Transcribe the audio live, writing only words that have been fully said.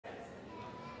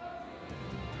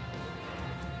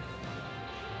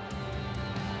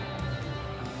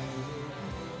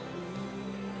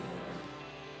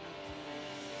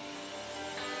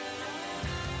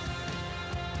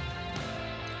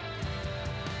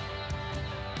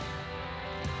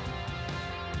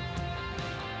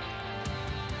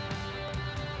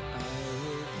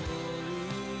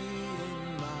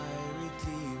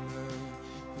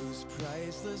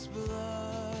priceless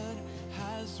blood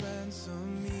has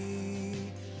ransomed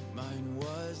me. Mine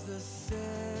was the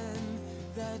sin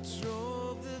that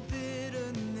drove the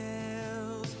bitter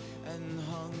nails and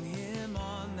hung him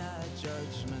on that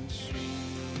judgment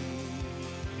tree.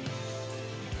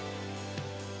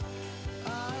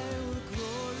 I will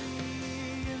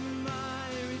glory in my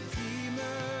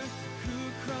Redeemer, who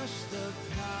crushed the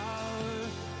power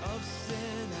of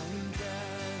sin and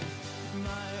death,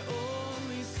 my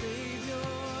only Savior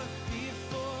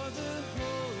before the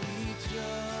holy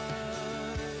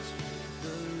judge,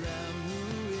 the Lamb who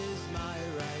is my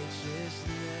righteousness,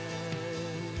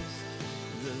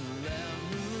 the Lamb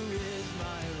who is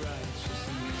my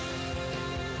righteousness,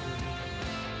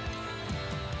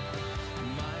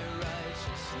 my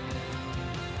righteousness.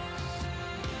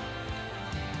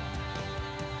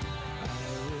 I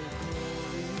will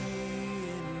glory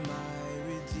in my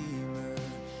Redeemer,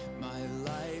 my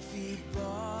life he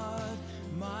bought,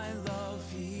 my love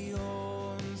he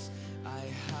owns. I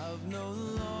have no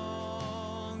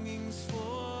longings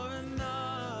for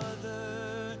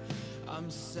another, I'm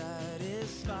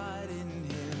satisfied in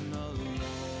him alone.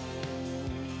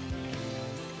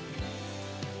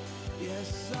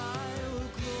 Yes, I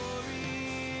will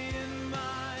glory in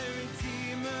my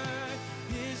Redeemer,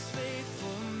 his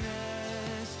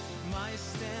faithfulness, my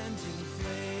standing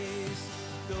place.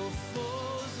 Though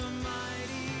foes are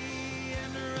mighty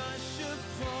and rush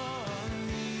upon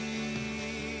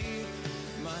me,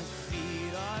 my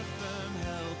feet are firm,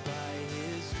 held by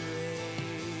his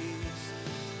grace.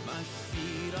 My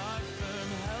feet are firm,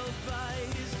 held by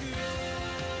his grace.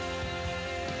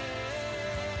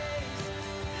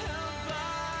 Held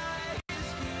by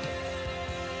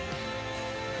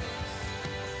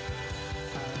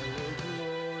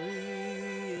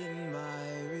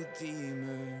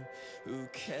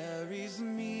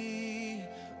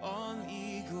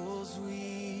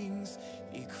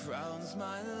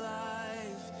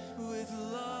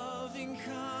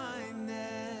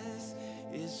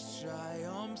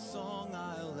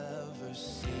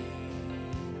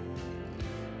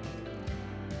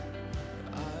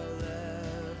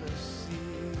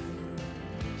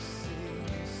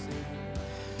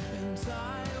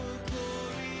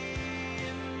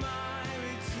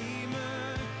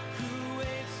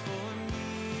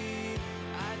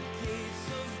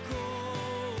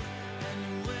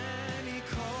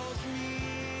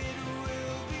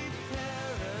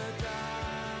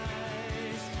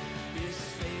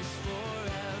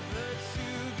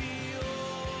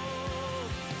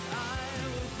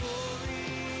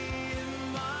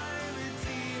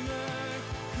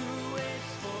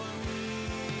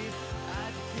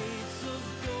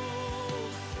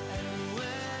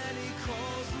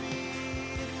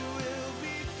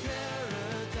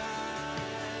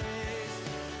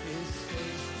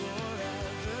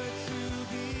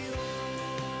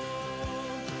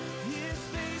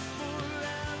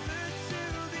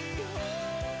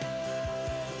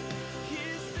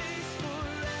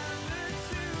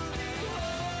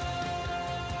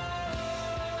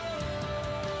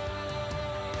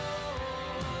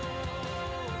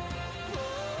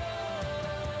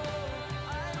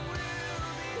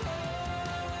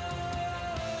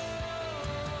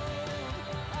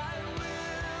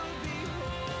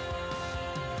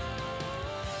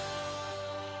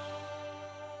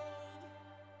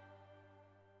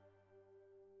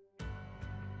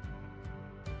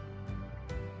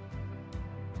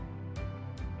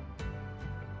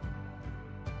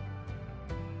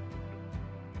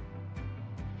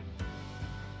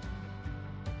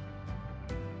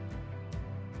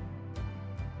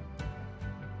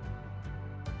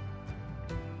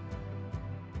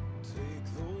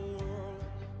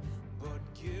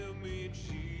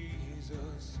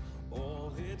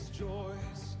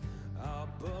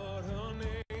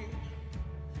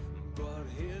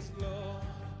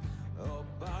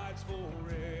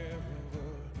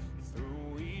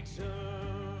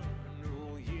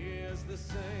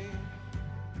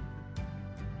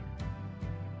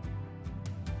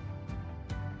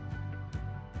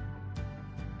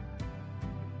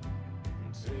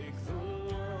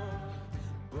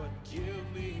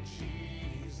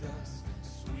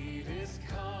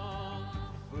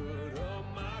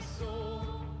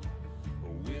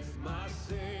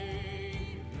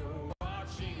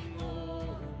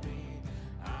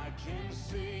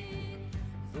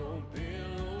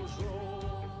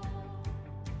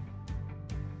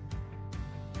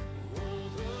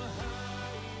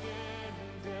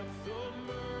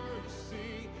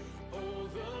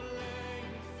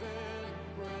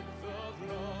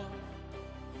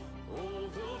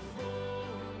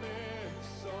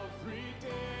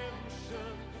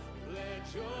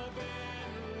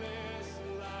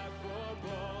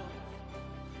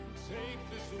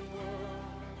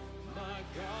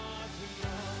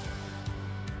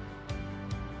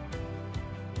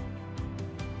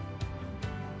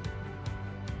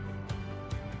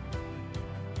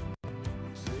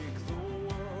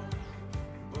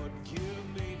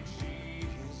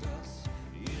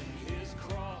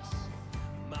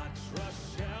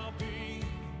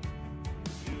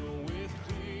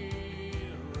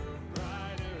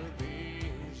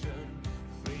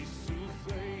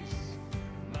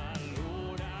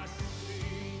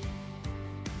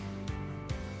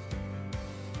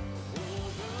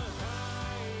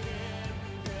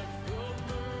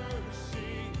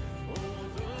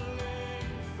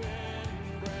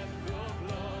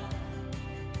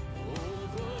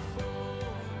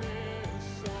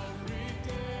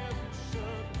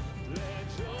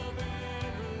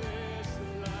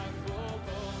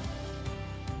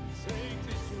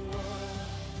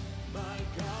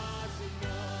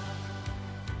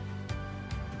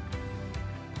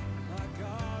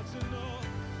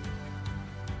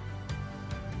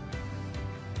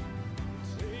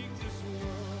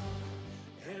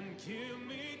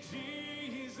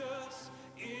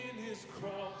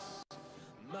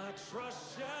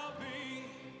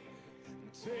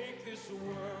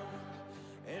world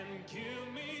and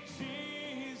give me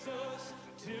Jesus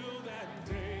till that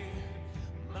day.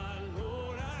 My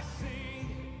Lord, I sing.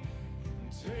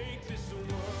 Take this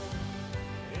world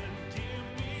and give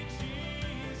me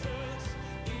Jesus.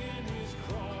 In his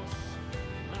cross,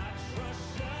 my trust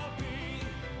shall be.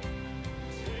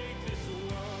 Take this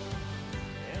world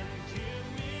and give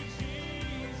me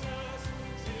Jesus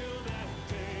till that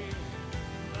day.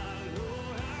 My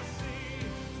Lord, I sing.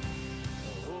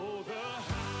 Oh, the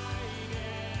height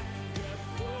and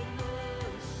depth of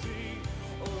mercy.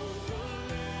 Oh, the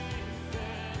length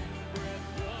and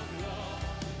breadth of love.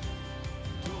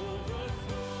 Oh, the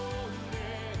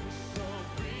fullness of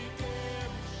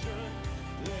redemption.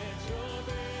 Legend of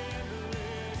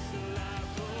endless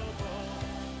life above.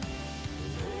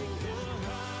 Oh, the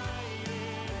height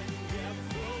and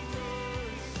depth of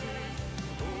mercy.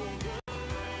 Oh, the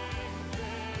length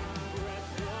and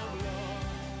breadth of love.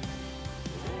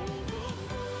 Oh, the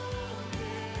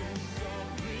fullness of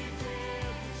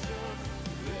redemption.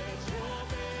 Legend of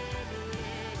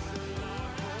endless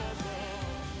life above.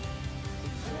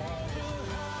 Oh, the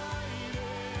height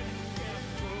and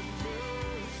depth of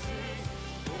mercy.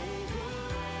 Oh, the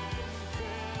length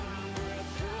and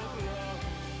breadth of love.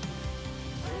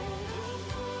 Oh, the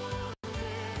fullness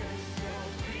of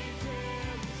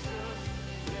redemption.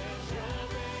 Legend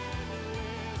of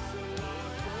endless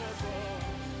life above.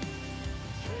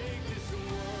 Take this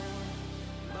world,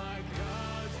 my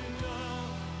God's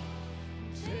enough.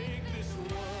 Take this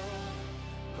world,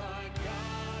 my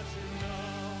God's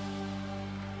enough.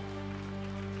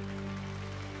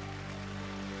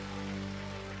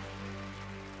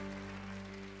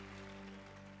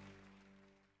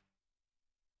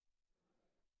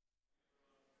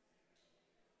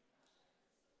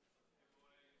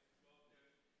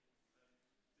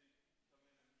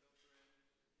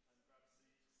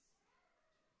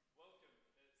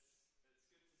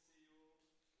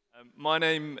 My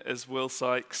name is Will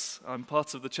Sykes. I'm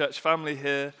part of the church family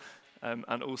here and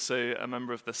also a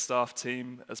member of the staff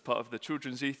team as part of the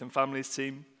Children's, Youth and Families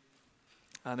team.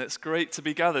 And it's great to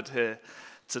be gathered here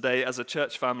today as a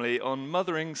church family on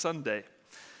Mothering Sunday.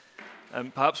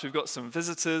 Perhaps we've got some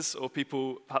visitors or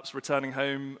people perhaps returning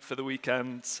home for the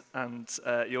weekend, and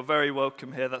you're very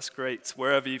welcome here. That's great,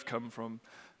 wherever you've come from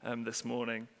this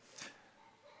morning.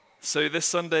 So this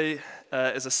Sunday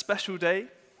is a special day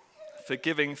for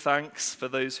giving thanks for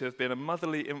those who have been a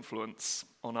motherly influence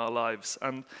on our lives.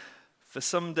 And for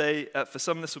some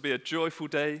this will be a joyful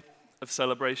day of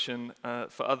celebration.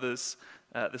 For others,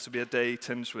 this will be a day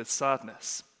tinged with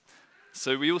sadness.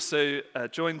 So we also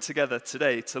join together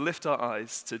today to lift our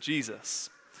eyes to Jesus,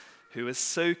 who is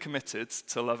so committed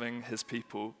to loving his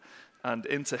people and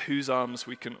into whose arms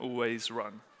we can always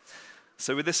run.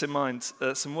 So with this in mind,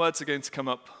 some words are going to come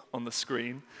up on the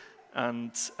screen,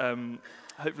 and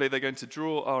hopefully they're going to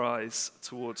draw our eyes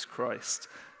towards Christ.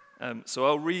 So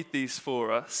I'll read these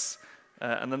for us,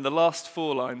 and then the last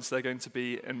 4 lines, they're going to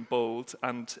be in bold,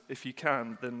 and if you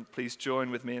can, then please join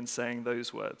with me in saying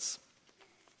those words.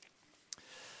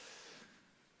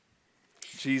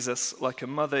 Jesus, like a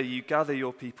mother, you gather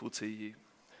your people to you.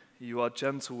 You are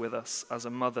gentle with us as a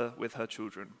mother with her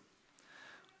children.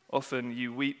 Often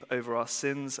you weep over our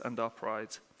sins and our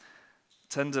pride.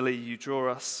 Tenderly you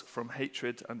draw us from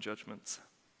hatred and judgment.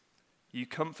 You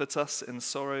comfort us in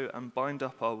sorrow and bind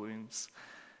up our wounds.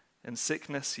 In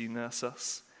sickness you nurse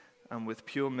us, and with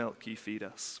pure milk you feed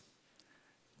us.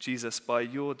 Jesus, by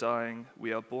your dying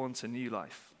we are born to new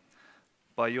life.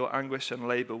 By your anguish and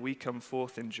labor we come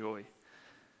forth in joy.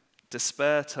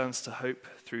 Despair turns to hope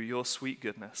through your sweet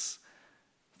goodness.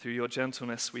 Through your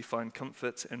gentleness we find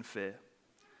comfort in fear.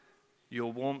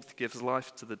 Your warmth gives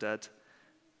life to the dead.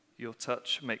 Your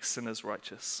touch makes sinners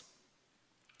righteous.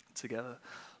 Together,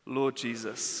 Lord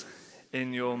Jesus,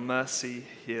 in your mercy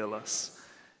heal us.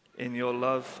 In your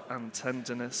love and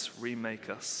tenderness remake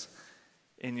us.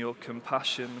 In your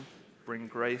compassion bring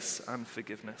grace and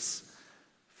forgiveness.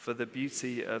 For the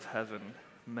beauty of heaven,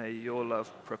 may your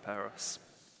love prepare us.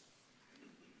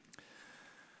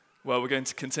 Well, we're going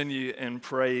to continue in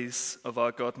praise of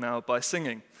our God now by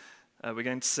singing. We're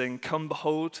going to sing, Come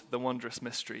Behold the Wondrous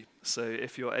Mystery. So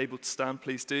if you're able to stand,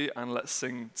 please do, and let's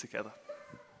sing together.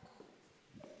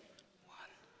 1,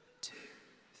 2,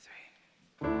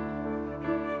 3.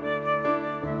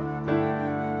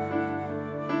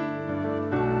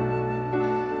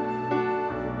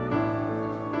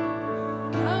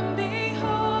 Come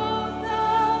behold the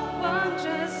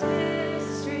wondrous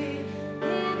mystery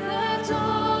in the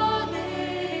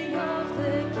dawning of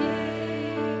the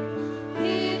King.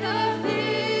 Be the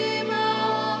theme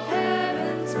of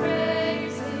heaven's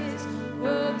praises,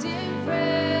 robed in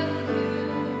frail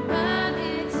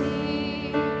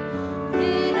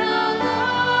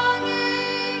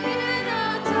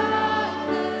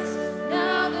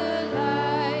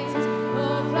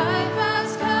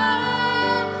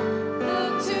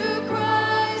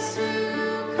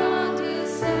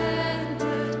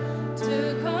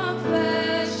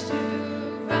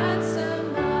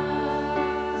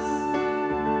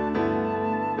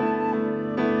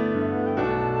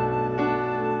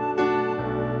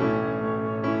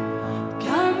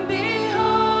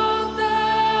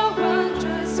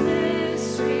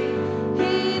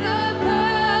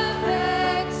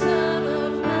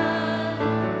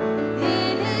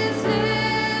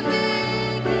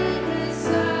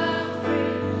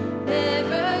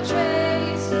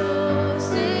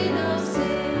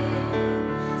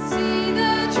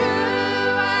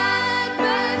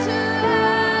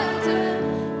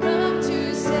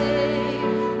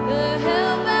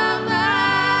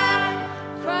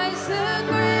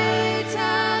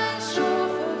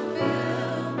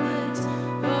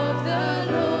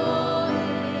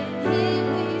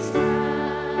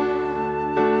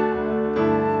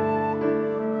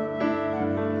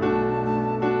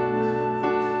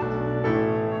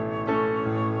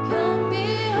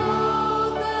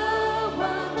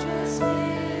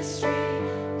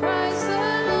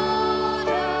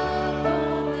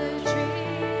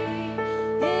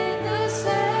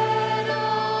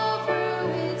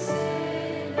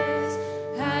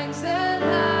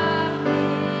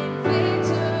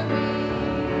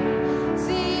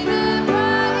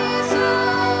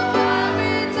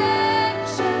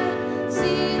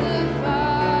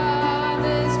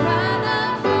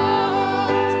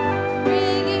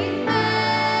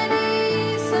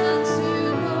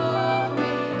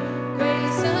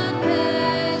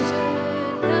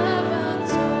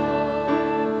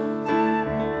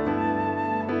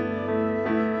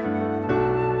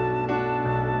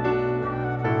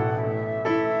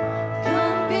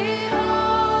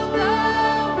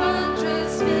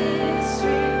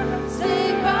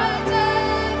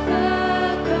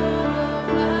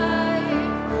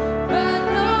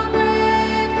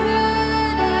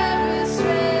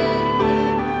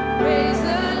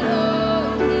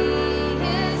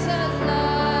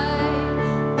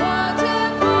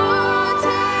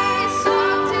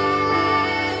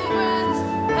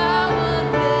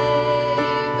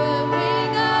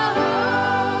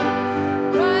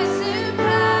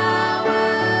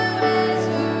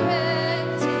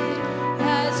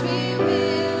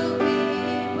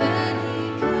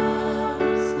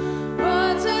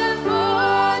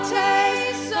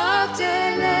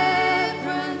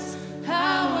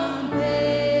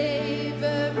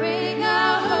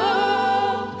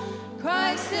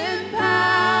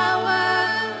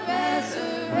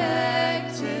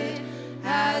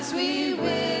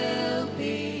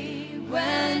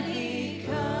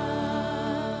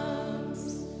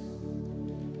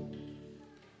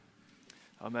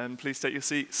Amen. Please take your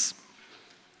seats.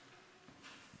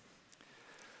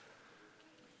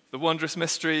 The wondrous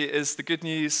mystery is the good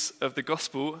news of the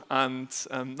gospel, and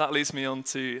that leads me on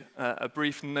to a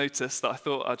brief notice that I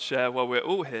thought I'd share while we're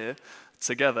all here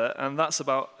together, and that's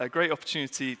about a great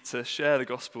opportunity to share the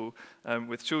gospel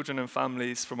with children and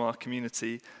families from our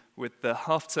community with the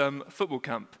half-term football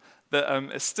camp that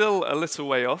is still a little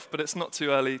way off, but it's not too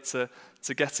early to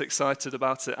get excited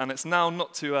about it, and it's now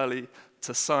not too early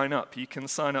to sign up. You can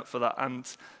sign up for that,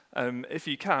 and if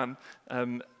you can,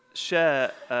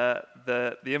 share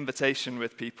the invitation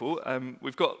with people.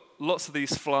 We've got lots of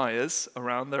these flyers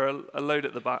around. There are a load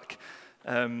at the back,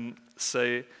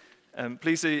 so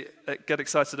please do get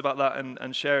excited about that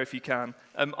and share if you can.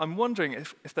 I'm wondering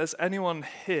if there's anyone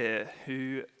here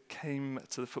who came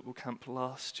to the football camp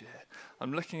last year.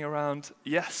 I'm looking around.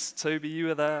 Yes, Toby, you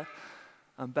were there,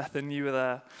 and Bethan, you were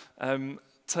there.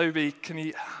 Toby,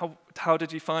 how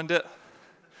did you find it?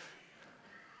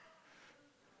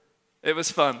 It was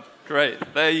fun. Great.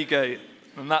 There you go.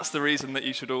 And that's the reason that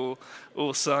you should all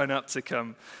sign up to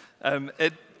come.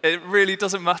 It really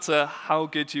doesn't matter how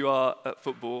good you are at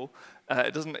football.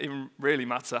 It doesn't even really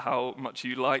matter how much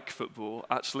you like football.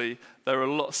 Actually, there are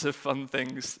lots of fun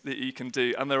things that you can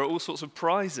do. And there are all sorts of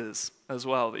prizes as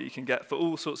well that you can get for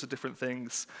all sorts of different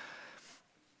things.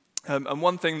 And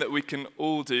one thing that we can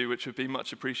all do, which would be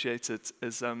much appreciated,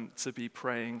 is to be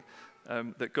praying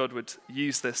that God would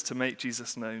use this to make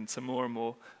Jesus known to more and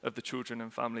more of the children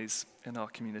and families in our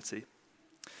community.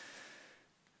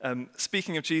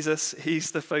 Speaking of Jesus, he's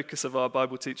the focus of our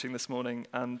Bible teaching this morning,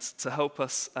 and to help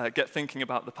us get thinking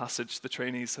about the passage, the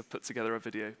trainees have put together a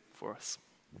video for us.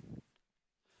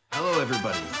 Hello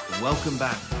everybody, welcome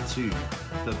back to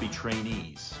The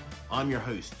Trainees. I'm your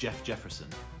host, Jeff Jefferson,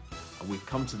 and we've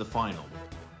come to the final.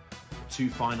 2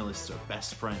 finalists are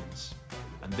best friends,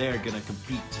 and they're going to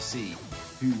compete to see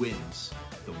who wins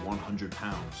the £100.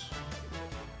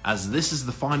 As this is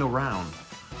the final round,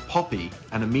 Poppy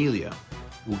and Amelia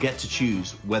will get to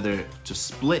choose whether to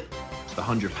split the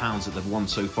 £100 that they've won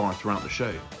so far throughout the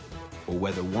show, or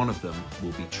whether one of them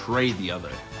will betray the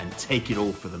other and take it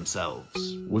all for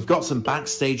themselves. We've got some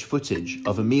backstage footage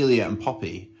of Amelia and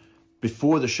Poppy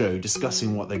before the show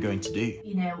discussing what they're going to do.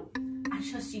 You know, I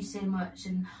trust you so much,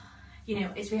 and you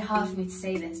know, it's really hard for me to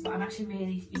say this, but I'm actually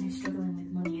really, struggling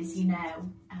with money, as you know,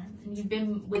 and you've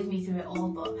been with me through it all,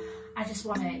 but I just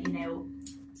want to,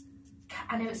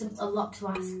 I know it's a lot to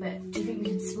ask, but do you think we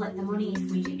can split the money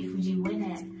if we do win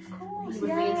it? Of course, it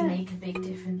would really make a big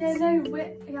difference. Yeah, no,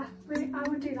 I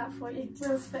would do that for you.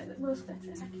 We'll split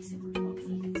it. Thank you so much,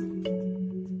 Poppy.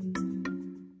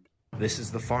 This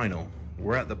is the final.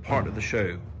 We're at the part of the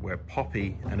show where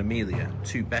Poppy and Amelia,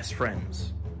 2 best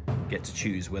friends, get to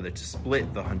choose whether to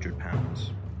split the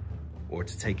 £100 or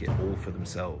to take it all for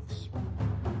themselves.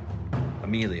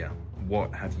 Amelia,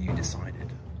 what have you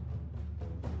decided?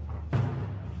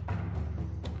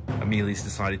 Amelia's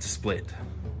decided to split.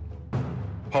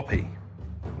 Poppy,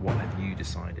 what have you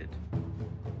decided?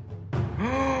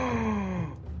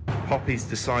 Poppy's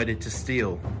decided to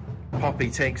steal.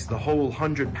 Poppy takes the whole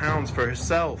 £100 for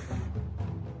herself.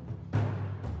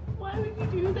 Why would you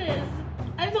do this?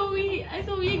 I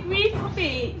thought we agreed,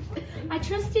 Poppy. I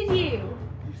trusted you.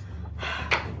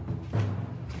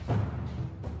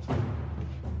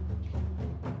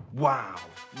 Wow,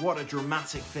 what a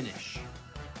dramatic finish.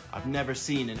 I've never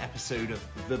seen an episode of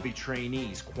The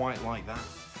Trainees quite like that.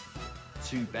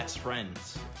 2 best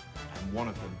friends, and one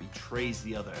of them betrays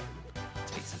the other,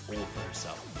 takes it all for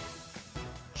herself.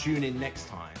 Tune in next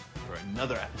time for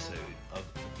another episode of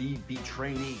The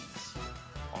Trainees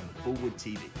on Fulwood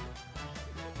TV.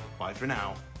 Bye for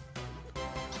now.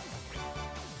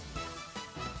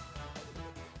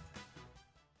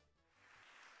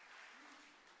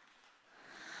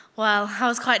 Well, I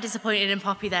was quite disappointed in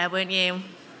Poppy there, weren't you?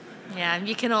 Yeah,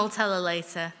 you can all tell her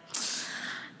later.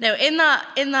 No, in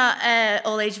that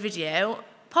all-age video,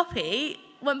 Poppy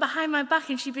went behind my back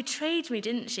and she betrayed me,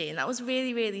 didn't she? And that was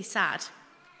really, really sad.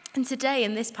 And today,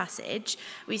 in this passage,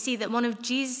 we see that one of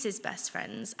Jesus' best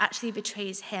friends actually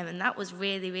betrays him, and that was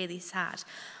really, really sad.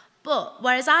 But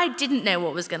whereas I didn't know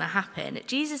what was going to happen,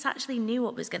 Jesus actually knew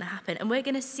what was going to happen, and we're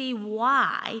going to see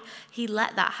why he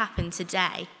let that happen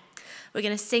today. We're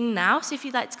going to sing now, so if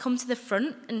you'd like to come to the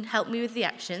front and help me with the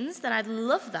actions, then I'd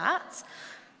love that.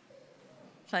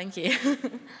 Thank you.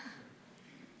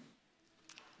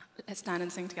 Let's stand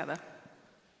and sing together.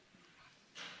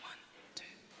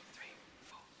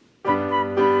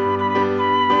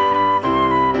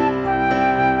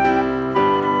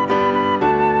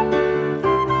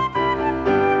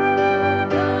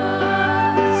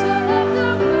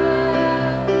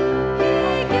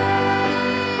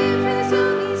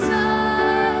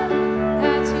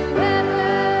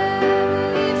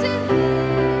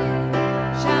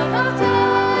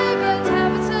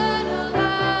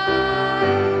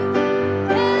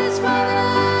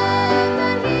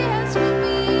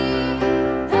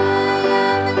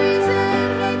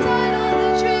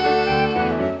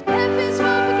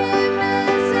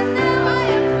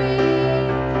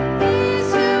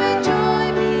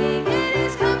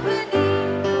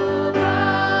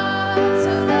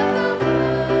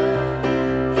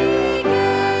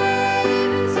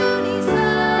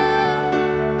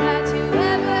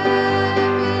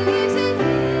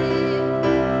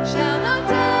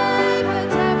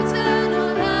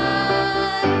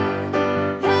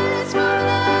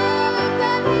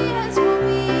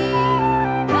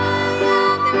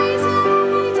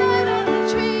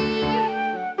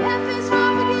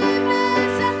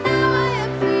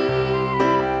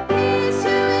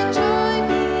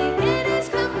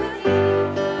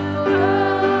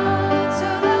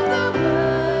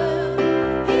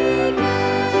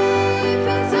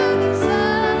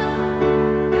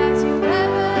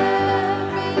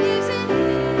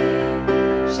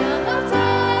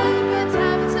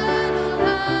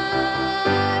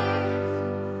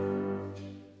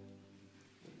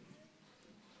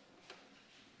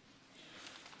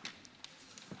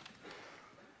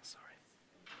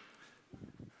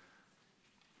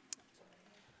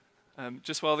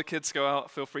 Just while the kids go out,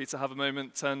 feel free to have a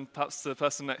moment, turn perhaps to the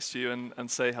person next to you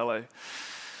and say hello.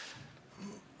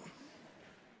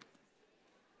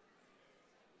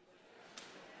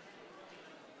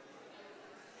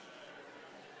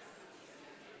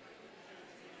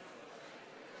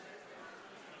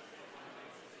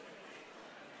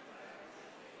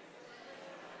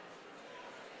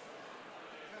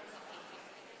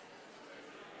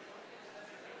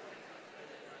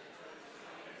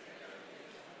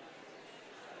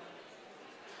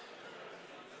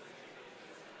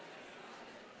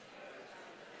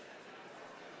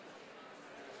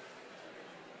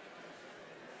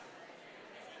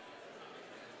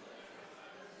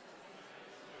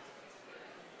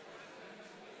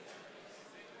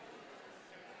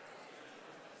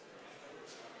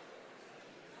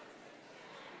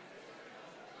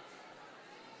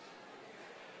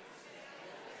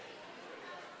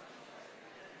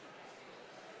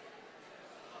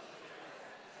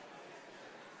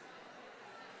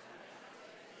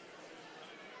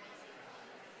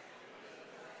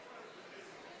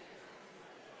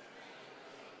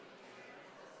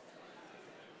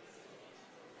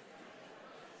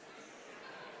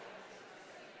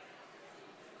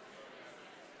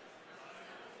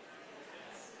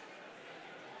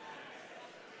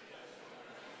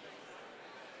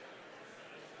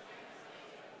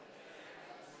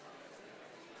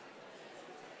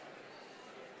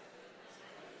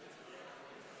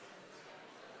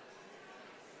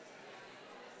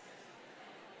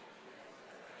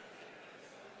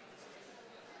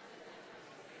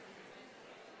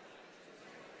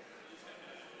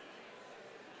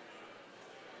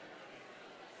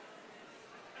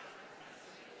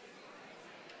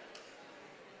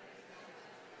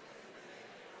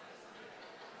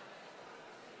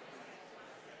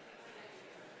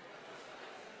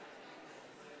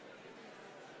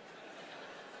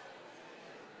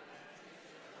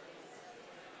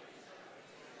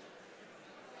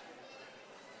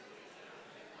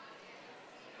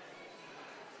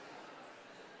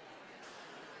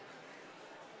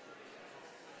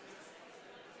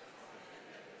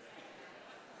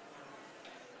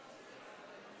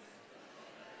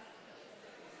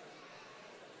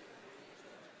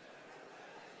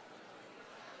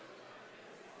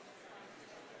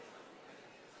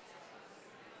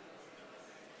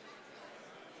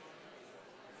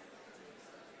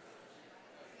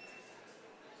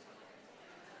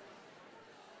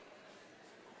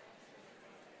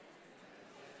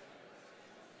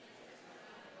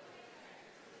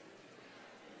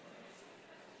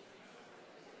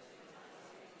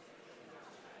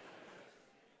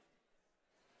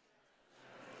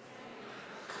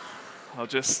 I'll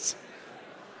just,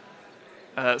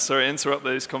 interrupt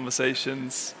those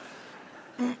conversations.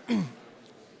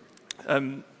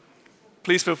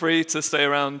 Please feel free to stay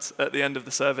around at the end of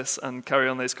the service and carry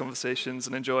on those conversations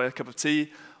and enjoy a cup of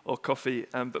tea or coffee.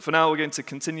 But for now, we're going to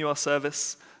continue our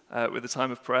service with a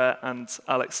time of prayer, and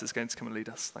Alex is going to come and lead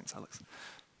us. Thanks, Alex.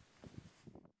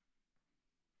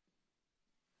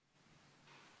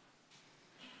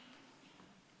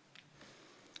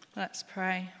 Let's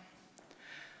pray.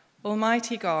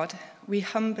 Almighty God, we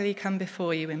humbly come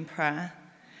before you in prayer.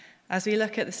 As we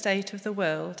look at the state of the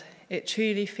world, it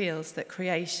truly feels that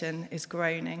creation is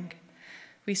groaning.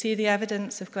 We see the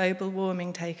evidence of global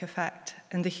warming take effect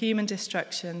and the human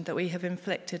destruction that we have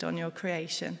inflicted on your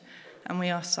creation, and we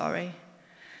are sorry.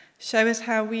 Show us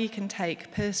how we can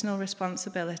take personal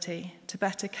responsibility to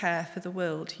better care for the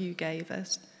world you gave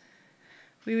us.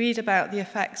 We read about the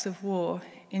effects of war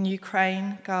in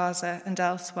Ukraine, Gaza, and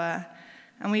elsewhere,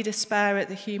 and we despair at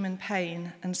the human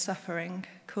pain and suffering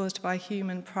caused by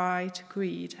human pride,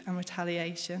 greed, and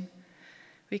retaliation.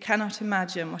 We cannot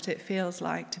imagine what it feels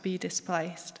like to be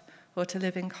displaced or to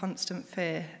live in constant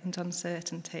fear and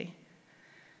uncertainty.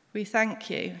 We thank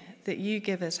you that you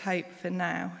give us hope for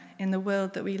now in the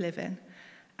world that we live in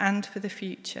and for the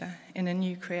future in a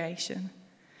new creation.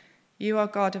 You are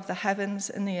God of the heavens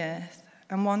and the earth,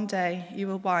 and one day you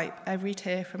will wipe every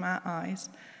tear from our eyes,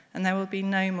 and there will be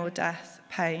no more death,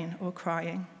 pain, or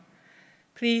crying.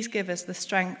 Please give us the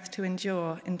strength to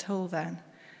endure until then,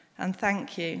 and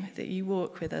thank you that you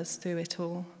walk with us through it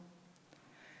all.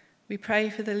 We pray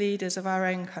for the leaders of our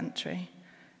own country.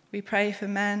 We pray for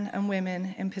men and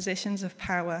women in positions of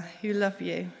power who love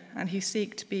you and who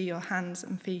seek to be your hands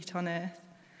and feet on earth.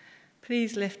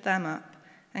 Please lift them up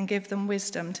and give them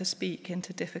wisdom to speak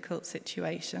into difficult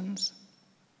situations.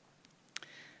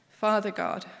 Father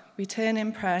God, we turn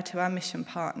in prayer to our mission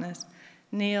partners,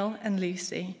 Neil and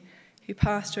Lucy, who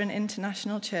pastor an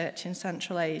international church in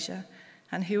Central Asia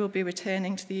and who will be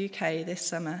returning to the UK this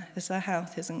summer as their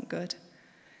health isn't good.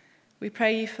 We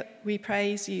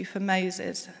praise you for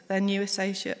Moses, their new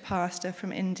associate pastor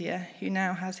from India, who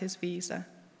now has his visa.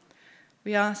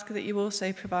 We ask that you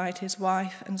also provide his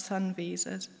wife and son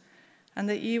visas, and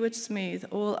that you would smooth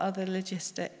all other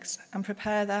logistics and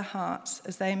prepare their hearts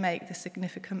as they make the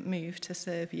significant move to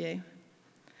serve you.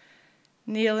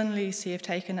 Neil and Lucy have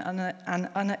taken an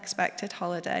unexpected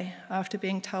holiday after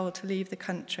being told to leave the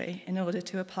country in order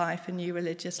to apply for new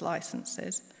religious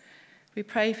licenses. We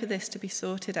pray for this to be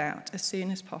sorted out as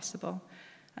soon as possible,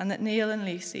 and that Neil and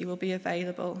Lucy will be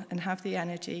available and have the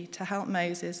energy to help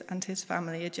Moses and his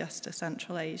family adjust to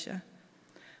Central Asia.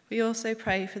 We also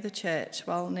pray for the church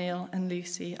while Neil and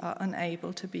Lucy are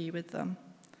unable to be with them.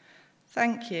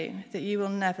 Thank you that you will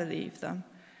never leave them,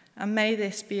 and may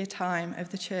this be a time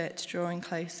of the church drawing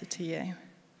closer to you.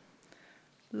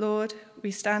 Lord,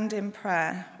 we stand in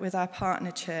prayer with our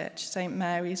partner church, St.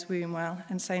 Mary's Wombwell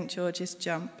and St. George's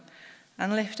Jump,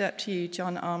 and lift up to you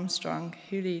John Armstrong,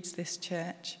 who leads this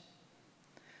church.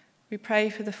 We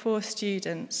pray for the 4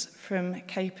 students from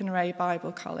Cape and Ray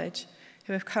Bible College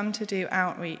who have come to do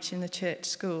outreach in the church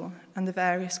school and the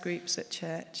various groups at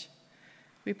church.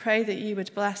 We pray that you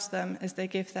would bless them as they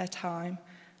give their time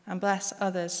and bless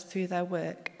others through their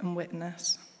work and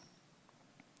witness.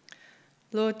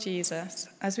 Lord Jesus,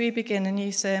 as we begin a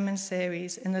new sermon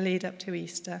series in the lead up to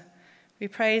Easter, we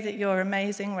pray that your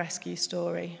amazing rescue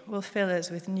story will fill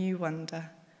us with new wonder.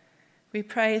 We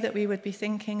pray that we would be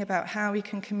thinking about how we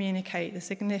can communicate the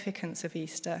significance of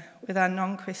Easter with our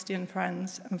non-Christian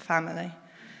friends and family,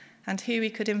 and who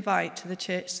we could invite to the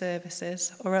church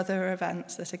services or other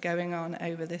events that are going on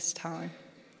over this time.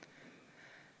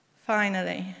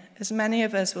 Finally, as many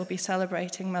of us will be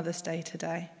celebrating Mother's Day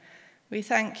today, we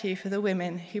thank you for the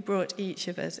women who brought each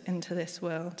of us into this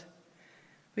world.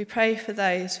 We pray for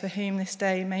those for whom this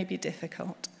day may be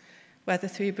difficult, whether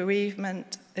through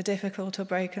bereavement, a difficult or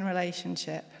broken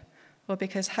relationship, or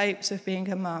because hopes of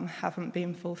being a mum haven't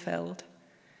been fulfilled.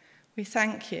 We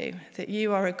thank you that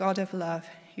you are a God of love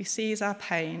who sees our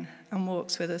pain and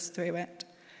walks with us through it.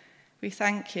 We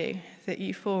thank you that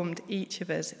you formed each of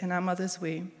us in our mother's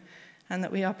womb and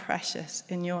that we are precious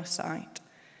in your sight.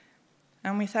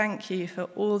 And we thank you for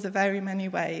all the very many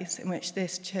ways in which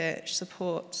this church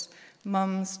supports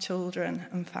mums, children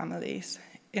and families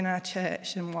in our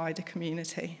church and wider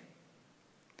community.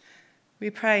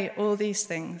 We pray all these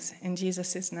things in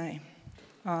Jesus' name.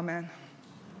 Amen.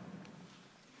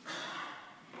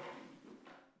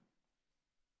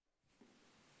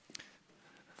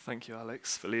 Thank you,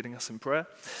 Alex, for leading us in prayer.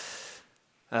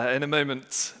 In a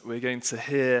moment, we're going to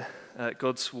hear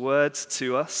God's word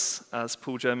to us as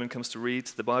Paul German comes to read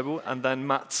the Bible, and then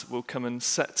Matt will come and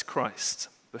set Christ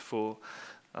before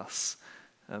us.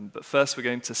 But first we're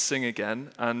going to sing again,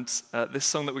 and this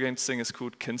song that we're going to sing is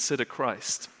called Consider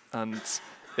Christ, and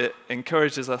it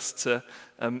encourages us to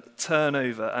turn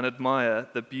over and admire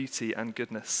the beauty and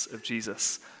goodness of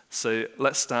Jesus. So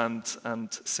let's stand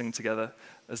and sing together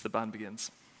as the band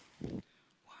begins. 1,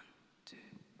 2,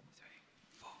 3,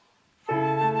 4.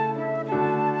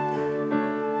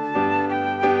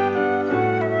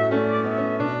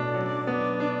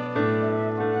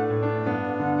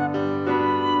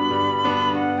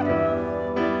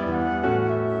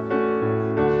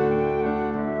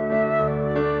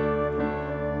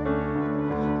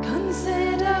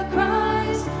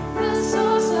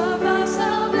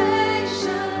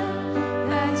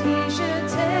 That he should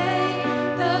take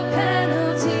the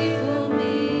penalty for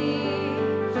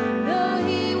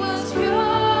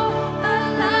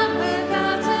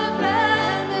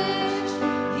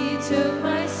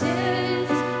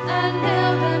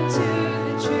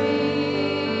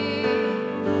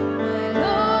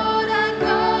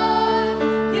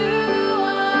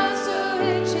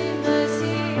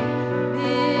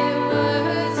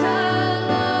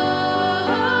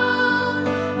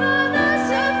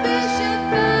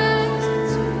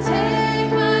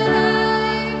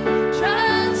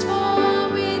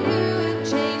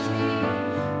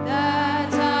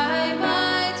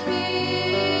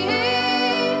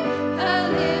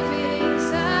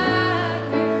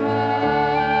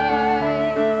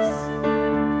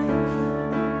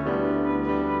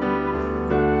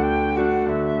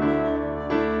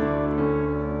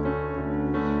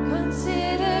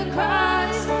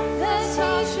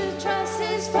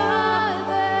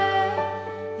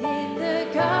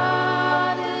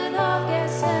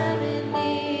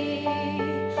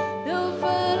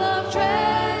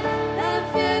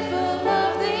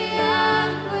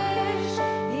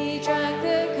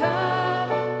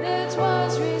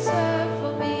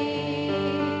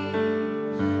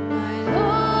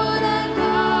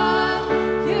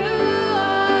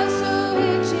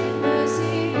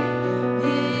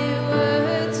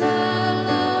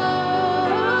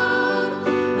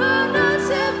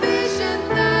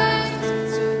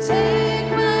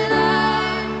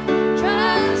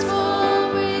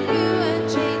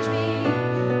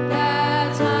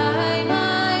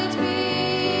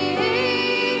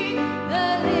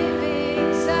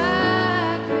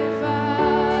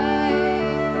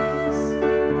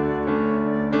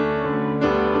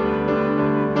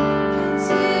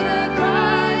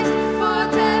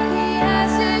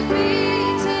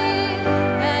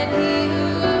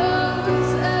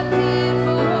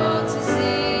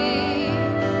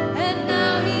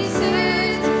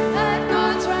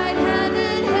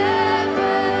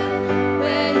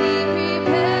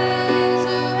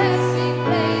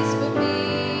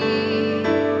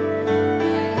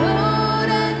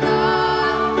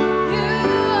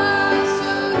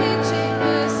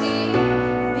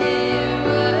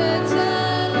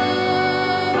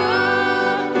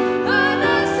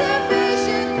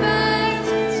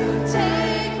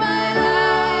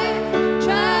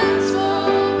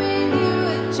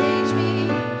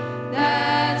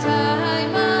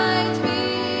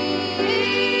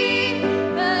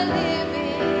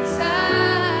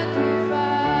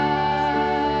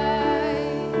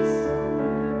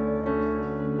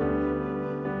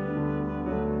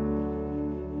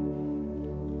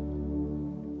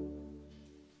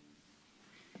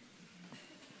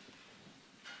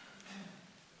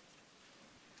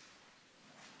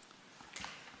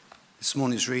This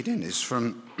morning's reading is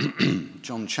from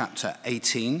John chapter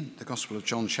 18, the Gospel of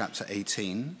John chapter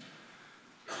 18,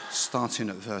 starting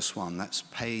at verse 1. That's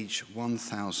page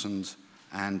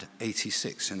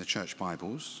 1086 in the church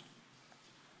Bibles.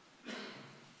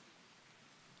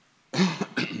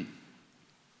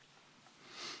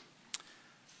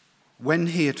 When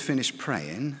he had finished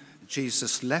praying,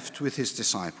 Jesus left with his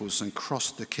disciples and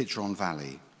crossed the Kidron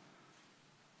Valley.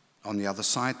 On the other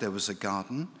side there was a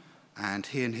garden, and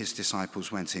he and his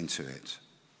disciples went into it.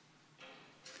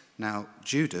 Now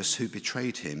Judas, who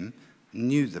betrayed him,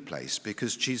 knew the place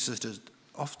because Jesus had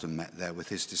often met there with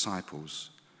his disciples.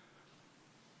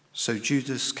 So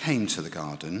Judas came to the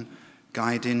garden,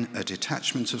 guiding a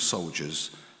detachment of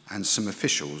soldiers and some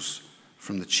officials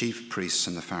from the chief priests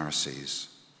and the Pharisees.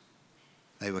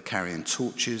 They were carrying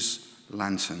torches,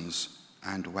 lanterns,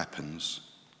 and weapons.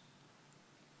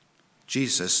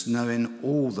 Jesus, knowing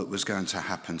all that was going to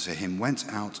happen to him, went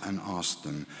out and asked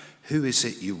them, "Who is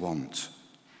it you want?"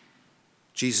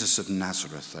 "Jesus of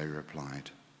Nazareth," they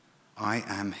replied. "I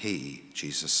am he,"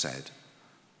 Jesus said.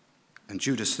 And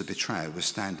Judas the betrayer was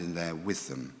standing there with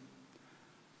them.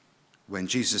 When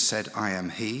Jesus said, "I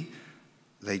am he,"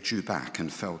 they drew back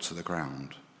and fell to the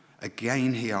ground.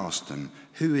 Again he asked them,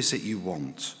 "Who is it you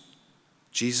want?"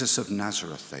 "Jesus of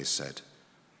Nazareth," they said.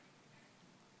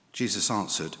 Jesus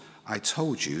answered, "I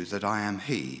told you that I am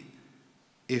he.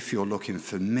 If you're looking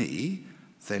for me,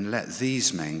 then let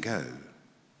these men go."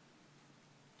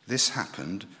 This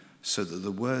happened so that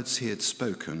the words he had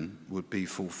spoken would be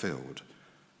fulfilled.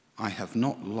 "I have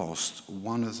not lost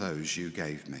one of those you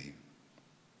gave me."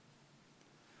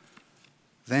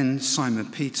 Then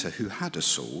Simon Peter, who had a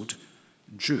sword,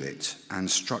 drew it and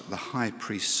struck the high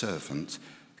priest's servant,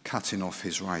 cutting off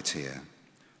his right ear.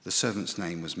 The servant's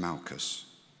name was Malchus.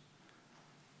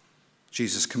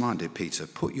 Jesus commanded Peter,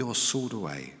 "Put your sword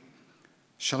away.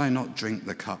 Shall I not drink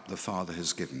the cup the Father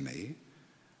has given me?"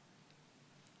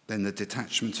 Then the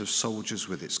detachment of soldiers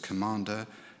with its commander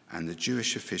and the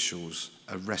Jewish officials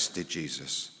arrested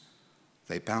Jesus.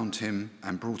 They bound him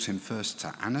and brought him first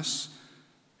to Annas,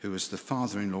 who was the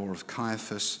father-in-law of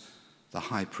Caiaphas, the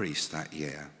high priest that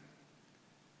year.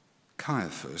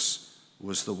 Caiaphas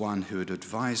was the one who had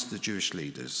advised the Jewish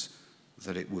leaders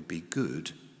that it would be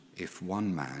good if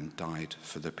one man died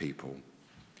for the people.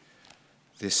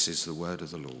 This is the word of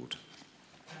the Lord.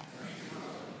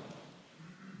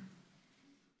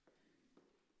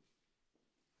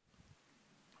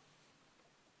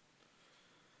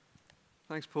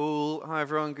 Thanks, Paul. Hi,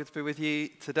 everyone. Good to be with you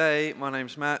today. My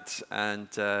name's Matt, and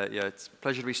it's a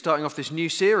pleasure to be starting off this new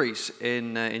series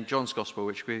in John's Gospel,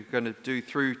 which we're going to do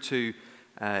through to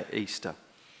Easter.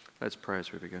 Let's pray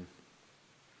as we begin.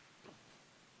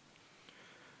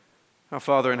 Our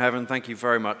Father in heaven, thank you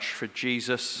very much for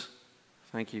Jesus.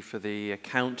 Thank you for the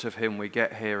account of him we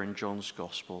get here in John's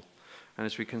Gospel. And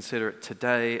as we consider it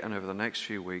today and over the next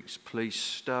few weeks, please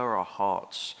stir our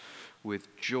hearts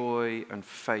with joy and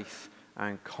faith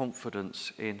and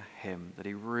confidence in him, that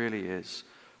he really is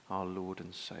our Lord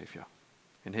and Saviour.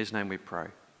 In his name we pray.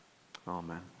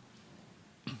 Amen.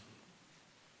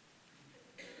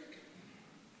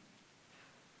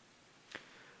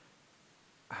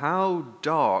 How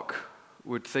dark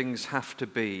would things have to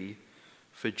be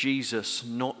for Jesus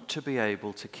not to be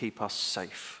able to keep us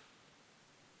safe?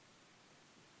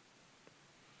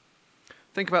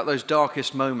 Think about those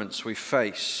darkest moments we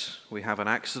face. We have an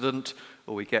accident,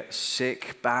 or we get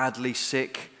sick, badly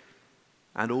sick,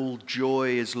 and all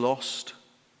joy is lost.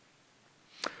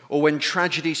 Or when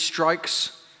tragedy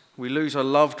strikes, we lose a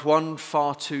loved one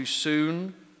far too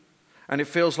soon, and it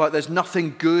feels like there's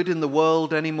nothing good in the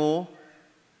world anymore.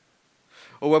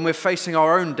 Or when we're facing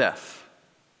our own death,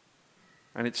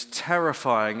 and it's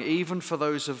terrifying even for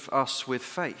those of us with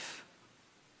faith.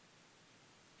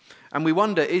 And we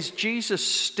wonder, is Jesus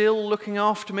still looking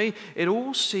after me? It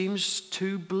all seems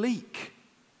too bleak.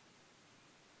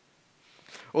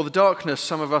 Or the darkness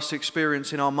some of us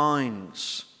experience in our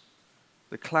minds,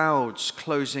 the clouds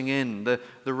closing in, the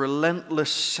relentless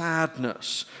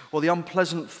sadness, or the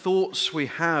unpleasant thoughts we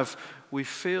have, we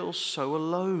feel so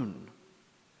alone.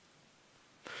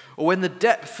 Or when the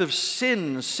depth of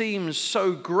sin seems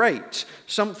so great,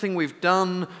 something we've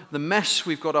done, the mess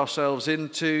we've got ourselves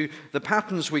into, the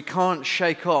patterns we can't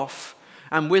shake off,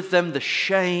 and with them the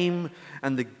shame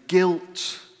and the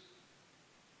guilt.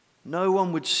 No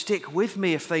one would stick with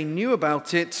me if they knew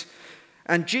about it,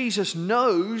 and Jesus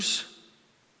knows,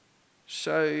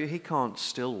 so he can't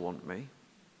still want me.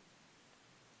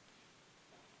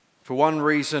 For one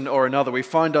reason or another, we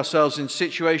find ourselves in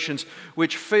situations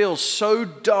which feel so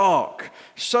dark,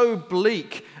 so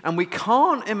bleak, and we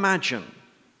can't imagine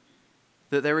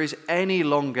that there is any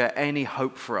longer any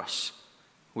hope for us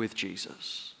with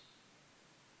Jesus?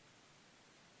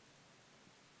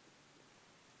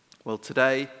 Well,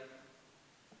 today,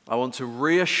 I want to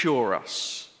reassure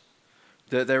us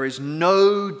that there is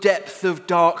no depth of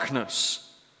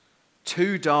darkness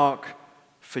too dark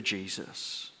for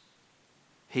Jesus.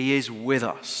 He is with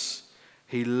us.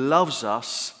 He loves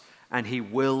us, and he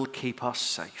will keep us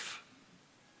safe.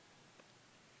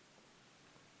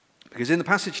 Because in the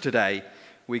passage today,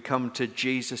 we come to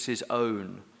Jesus'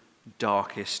 own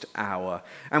darkest hour.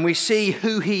 And we see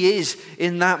who he is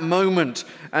in that moment,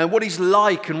 and what he's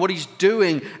like, and what he's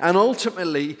doing, and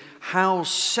ultimately how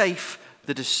safe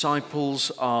the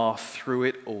disciples are through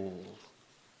it all.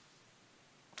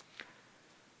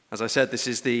 As I said, this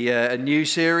is a new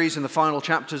series in the final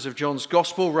chapters of John's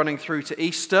Gospel, running through to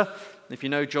Easter. If you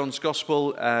know John's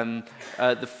Gospel,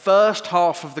 the first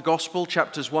half of the Gospel,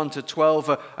 chapters 1 to 12,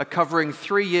 are covering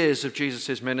 3 years of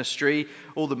Jesus' ministry,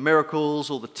 all the miracles,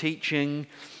 all the teaching.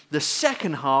 The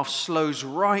second half slows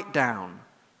right down.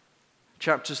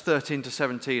 Chapters 13 to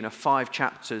 17 are 5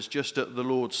 chapters just at the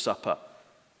Lord's Supper.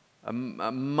 A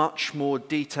much more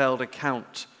detailed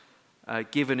account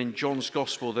given in John's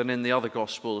Gospel than in the other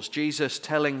Gospels. Jesus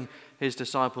telling his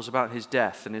disciples about his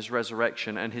death and his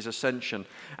resurrection and his ascension,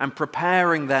 and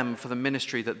preparing them for the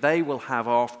ministry that they will have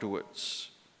afterwards.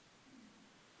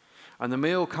 And the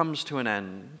meal comes to an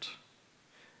end,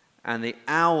 and the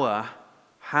hour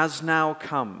has now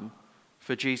come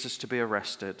for Jesus to be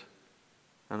arrested.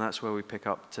 And that's where we pick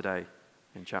up today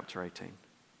in chapter 18.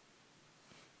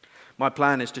 My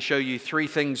plan is to show you 3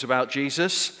 things about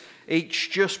Jesus, each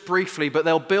just briefly, but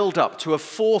they'll build up to a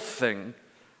 4th thing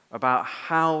about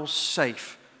how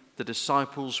safe the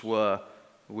disciples were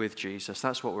with Jesus.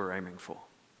 That's what we're aiming for.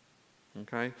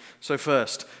 Okay? So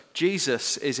first,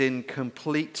 Jesus is in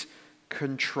complete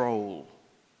control.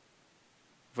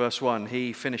 Verse 1,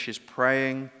 he finishes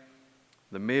praying,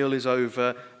 the meal is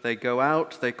over, they go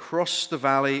out, they cross the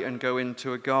valley and go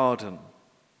into a garden.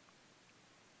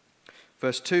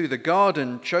 Verse 2, the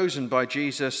garden chosen by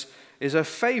Jesus is a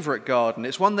favorite garden.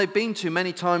 It's one they've been to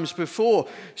many times before,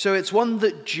 so it's one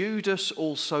that Judas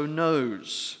also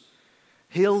knows.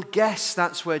 He'll guess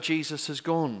that's where Jesus has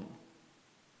gone.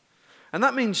 And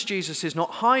that means Jesus is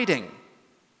not hiding.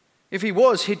 If he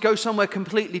was, he'd go somewhere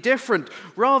completely different.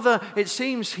 Rather, it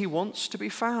seems he wants to be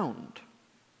found.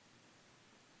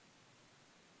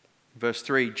 Verse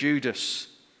 3, Judas,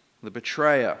 the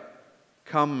betrayer,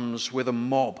 comes with a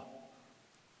mob.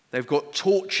 They've got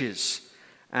torches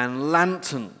and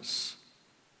lanterns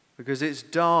because it's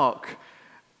dark.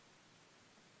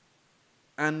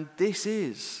 And this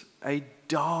is a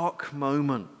dark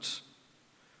moment.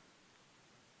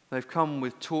 They've come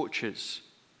with torches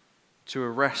to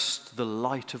arrest the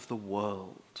light of the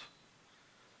world.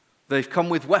 They've come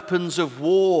with weapons of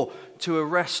war to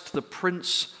arrest the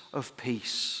Prince of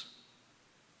Peace.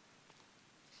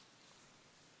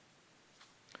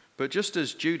 But just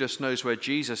as Judas knows where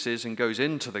Jesus is and goes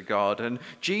into the garden,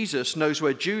 Jesus knows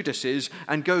where Judas is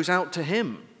and goes out to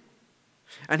him.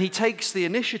 And he takes the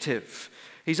initiative.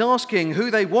 He's asking who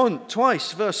they want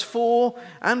twice, verse 4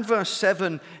 and verse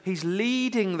 7. He's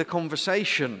leading the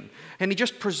conversation, and he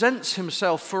just presents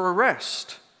himself for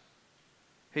arrest.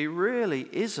 He really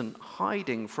isn't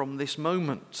hiding from this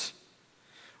moment.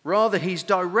 Rather, he's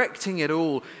directing it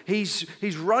all. He's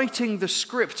writing the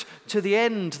script to the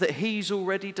end that he's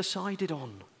already decided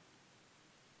on.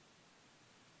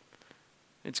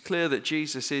 It's clear that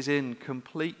Jesus is in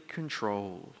complete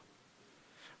control,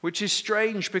 which is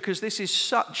strange because this is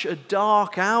such a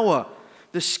dark hour.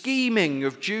 The scheming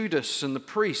of Judas and the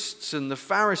priests and the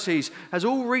Pharisees has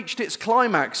all reached its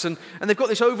climax, and they've got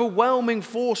this overwhelming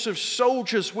force of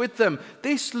soldiers with them.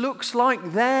 This looks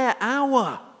like their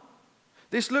hour.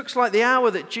 This looks like the hour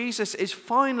that Jesus is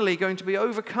finally going to be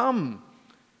overcome.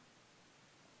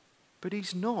 But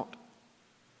he's not.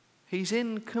 He's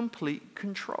in complete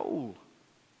control.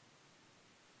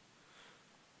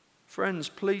 Friends,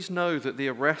 please know that the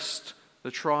arrest,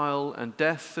 the trial, and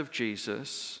death of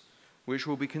Jesus, which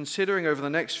we'll be considering over the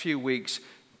next few weeks,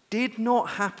 did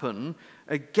not happen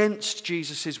against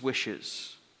Jesus'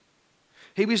 wishes.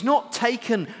 He was not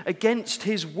taken against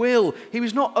his will. He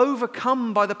was not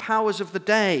overcome by the powers of the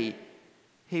day.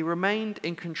 He remained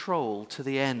in control to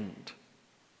the end.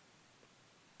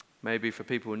 Maybe for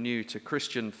people new to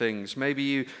Christian things, maybe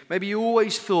you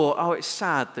always thought, oh, it's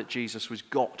sad that Jesus was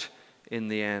got in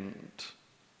the end.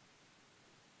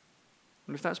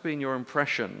 And if that's been your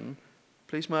impression,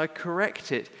 please may I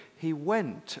correct it. He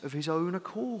went of his own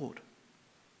accord.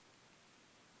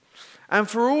 And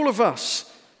for all of us,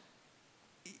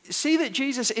 see that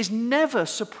Jesus is never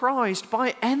surprised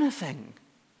by anything.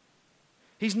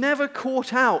 He's never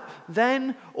caught out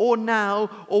then or now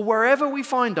or wherever we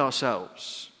find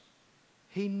ourselves.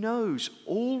 He knows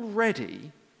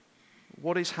already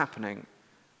what is happening,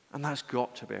 and that's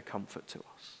got to be a comfort to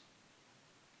us.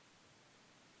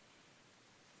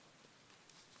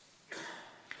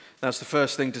 That's the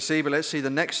first thing to see, but let's see the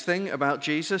next thing about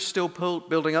Jesus, still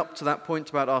building up to that point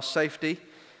about our safety.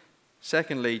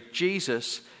 Secondly,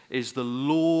 Jesus is the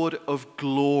Lord of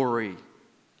glory.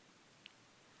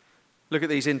 Look at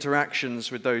these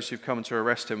interactions with those who've come to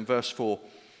arrest him. Verse 4,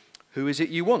 who is it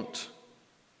you want?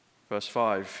 Verse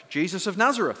 5, Jesus of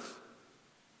Nazareth.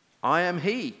 I am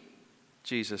he,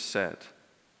 Jesus said.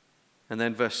 And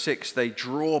then verse 6, they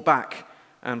draw back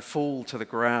and fall to the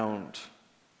ground.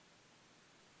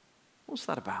 What's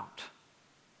that about?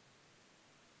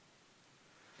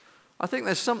 I think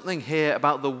there's something here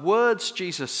about the words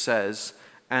Jesus says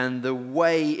and the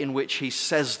way in which he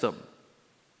says them.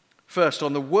 First,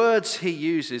 on the words he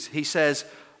uses, he says,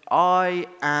 I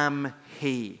am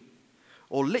he.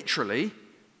 Or literally,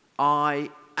 I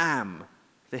am.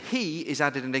 The he is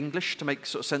added in English to make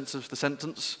sort of sense of the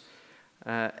sentence.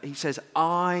 He says,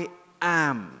 I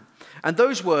am. And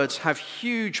those words have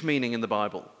huge meaning in the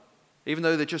Bible. Even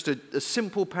though they're just a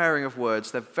simple pairing of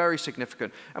words, they're very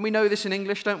significant. And we know this in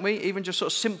English, don't we? Even just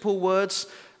sort of simple words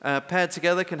paired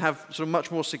together can have sort of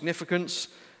much more significance.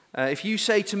 If you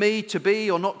say to me, to be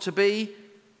or not to be,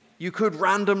 you could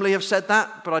randomly have said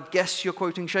that, but I'd guess you're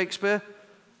quoting Shakespeare.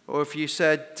 Or if you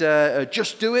said,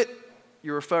 just do it,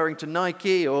 you're referring to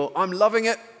Nike. Or I'm loving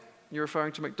it, you're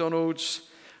referring to McDonald's.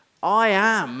 I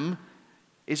am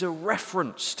is a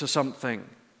reference to something.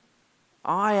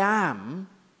 I am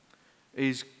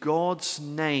is God's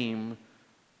name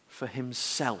for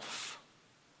himself.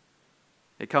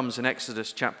 It comes in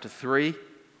Exodus chapter 3.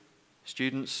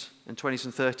 Students in 20s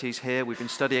and 30s here, we've been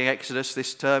studying Exodus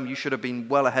this term. You should have been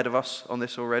well ahead of us on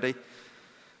this already.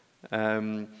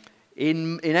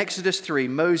 In Exodus 3,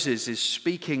 Moses is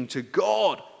speaking to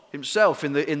God himself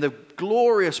in the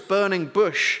glorious burning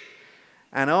bush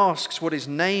and asks what his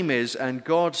name is, and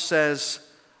God says,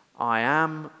 I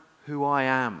am who I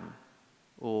am,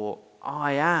 or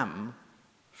I am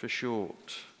for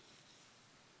short.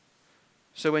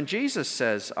 So when Jesus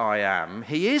says, I am,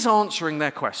 he is answering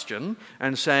their question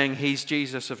and saying he's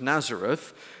Jesus of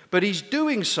Nazareth, but he's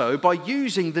doing so by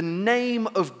using the name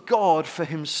of God for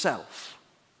himself.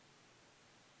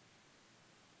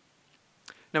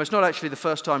 Now, it's not actually the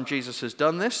first time Jesus has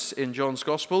done this in John's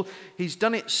Gospel. He's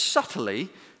done it subtly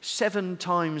 7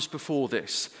 times before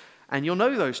this. And you'll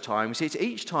know those times. It's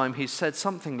each time he's said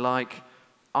something like,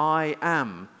 I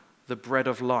am the bread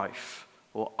of life,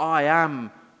 or I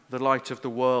am the light of the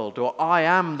world, or I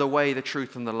am the way, the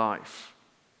truth, and the life.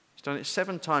 He's done it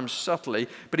 7 times subtly,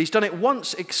 but he's done it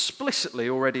once explicitly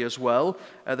already as well.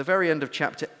 At the very end of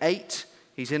chapter 8,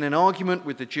 he's in an argument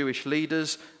with the Jewish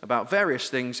leaders about various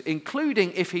things,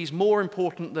 including if he's more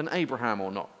important than Abraham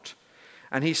or not.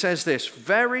 And he says this,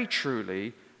 very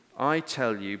truly, I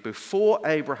tell you, before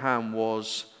Abraham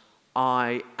was,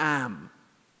 I am.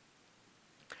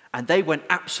 And they went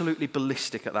absolutely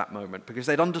ballistic at that moment because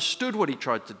they'd understood what he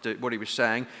tried to do, what he was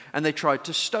saying, and they tried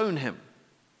to stone him.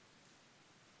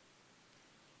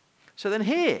 So then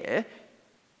here,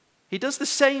 he does the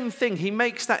same thing. He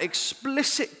makes that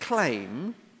explicit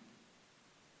claim,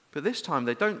 but this time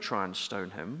they don't try and stone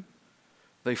him.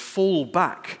 They fall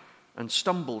back and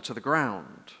stumble to the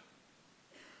ground.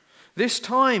 This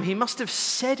time he must have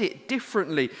said it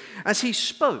differently. As he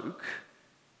spoke,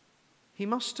 he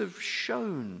must have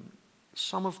shown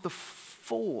some of the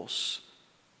force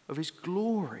of his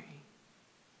glory.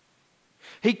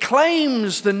 He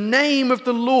claims the name of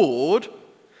the Lord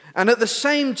and at the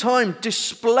same time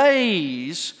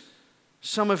displays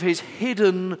some of his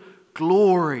hidden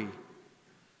glory.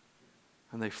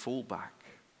 And they fall back.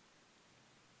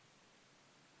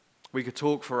 We could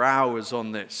talk for hours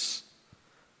on this.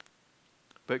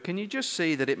 But can you just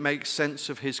see that it makes sense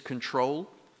of his control?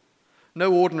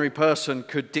 No ordinary person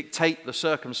could dictate the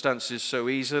circumstances so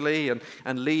easily and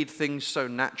lead things so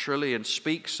naturally and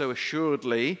speak so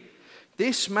assuredly.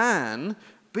 This man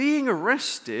being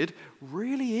arrested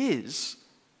really is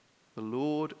the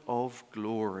Lord of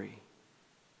glory.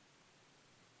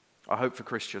 I hope for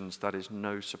Christians that is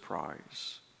no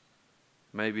surprise.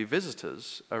 Maybe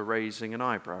visitors are raising an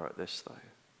eyebrow at this, though.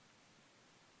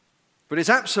 But it's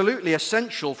absolutely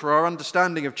essential for our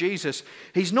understanding of Jesus.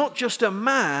 He's not just a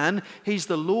man, he's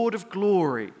the Lord of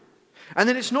glory. And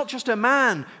then it's not just a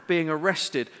man being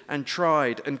arrested and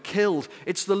tried and killed.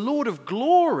 It's the Lord of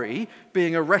glory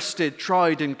being arrested,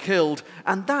 tried and killed.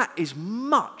 And that is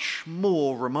much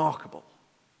more remarkable.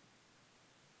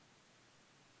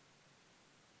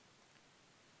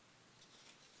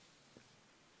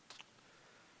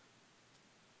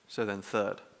 So then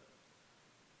third,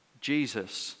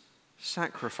 Jesus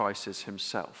sacrifices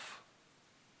himself.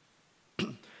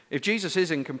 If Jesus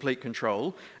is in complete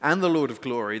control and the Lord of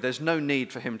glory, there's no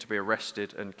need for him to be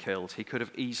arrested and killed. He could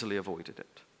have easily avoided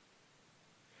it.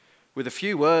 With a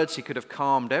few words, he could have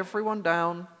calmed everyone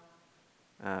down,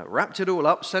 wrapped it all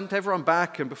up, sent everyone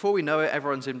back, and before we know it,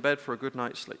 everyone's in bed for a good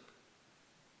night's sleep.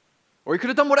 Or he could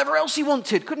have done whatever else he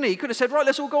wanted, couldn't he? He could have said, right,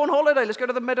 let's all go on holiday, let's go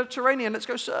to the Mediterranean, let's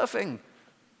go surfing.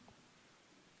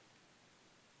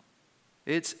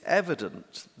 It's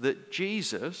evident that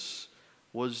Jesus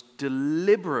was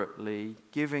deliberately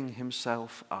giving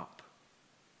himself up,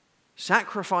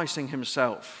 sacrificing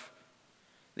himself.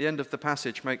 The end of the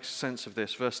passage makes sense of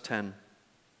this. Verse 10.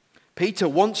 Peter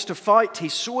wants to fight. He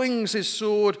swings his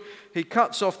sword. He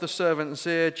cuts off the servant's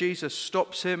ear. Jesus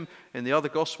stops him. In the other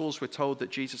Gospels, we're told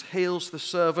that Jesus heals the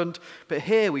servant. But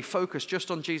here we focus just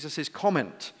on Jesus'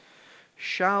 comment.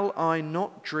 Shall I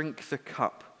not drink the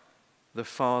cup the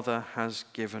Father has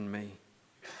given me?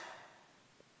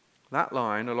 That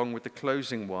line, along with the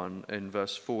closing one in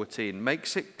verse 14,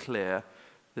 makes it clear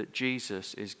that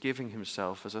Jesus is giving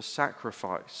himself as a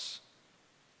sacrifice.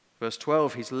 Verse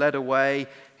 12, he's led away,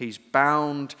 he's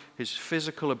bound, his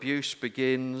physical abuse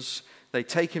begins. They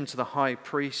take him to the high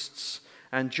priests,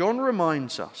 and John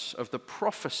reminds us of the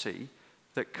prophecy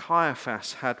that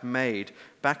Caiaphas had made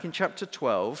back in chapter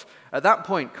 12. At that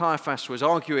point, Caiaphas was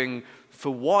arguing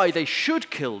for why they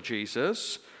should kill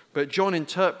Jesus, but John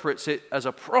interprets it as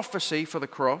a prophecy for the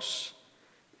cross.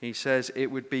 He says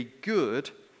it would be good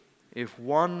if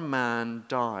one man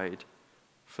died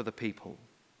for the people.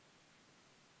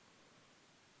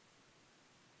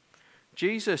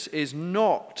 Jesus is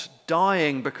not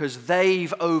dying because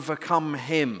they've overcome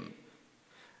him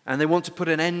and they want to put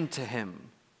an end to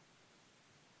him.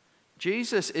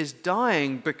 Jesus is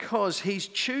dying because he's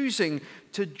choosing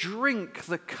to drink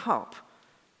the cup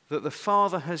that the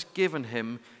Father has given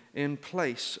him in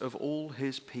place of all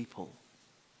his people.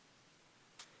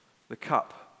 The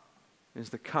cup is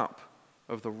the cup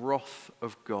of the wrath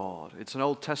of God. It's an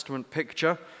Old Testament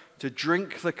picture. To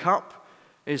drink the cup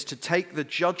is to take the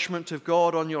judgment of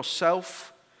God on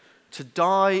yourself, to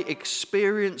die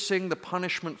experiencing the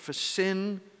punishment for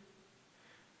sin.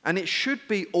 And it should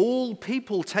be all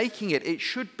people taking it. It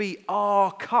should be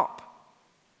our cup.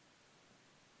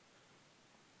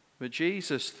 But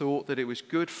Jesus thought that it was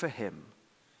good for him,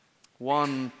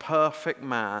 one perfect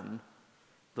man,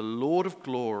 the Lord of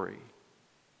glory,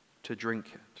 to drink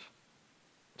it,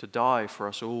 to die for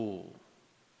us all.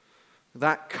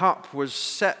 That cup was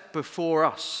set before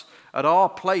us at our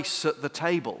place at the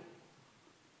table.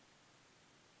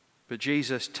 But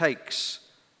Jesus takes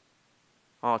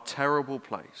our terrible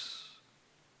place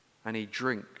and he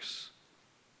drinks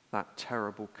that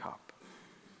terrible cup.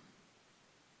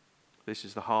 This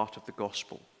is the heart of the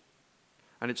gospel.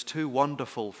 And it's too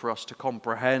wonderful for us to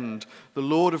comprehend. The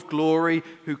Lord of glory,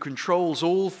 who controls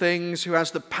all things, who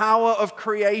has the power of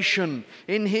creation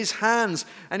in his hands,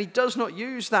 and he does not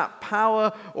use that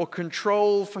power or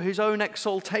control for his own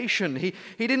exaltation. He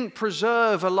didn't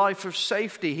preserve a life of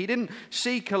safety. He didn't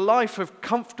seek a life of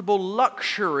comfortable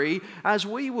luxury as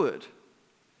we would.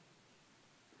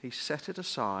 He set it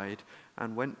aside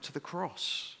and went to the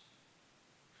cross.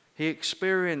 He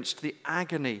experienced the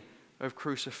agony of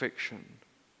crucifixion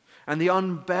and the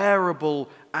unbearable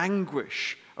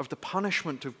anguish of the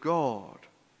punishment of God.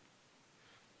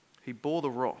 He bore the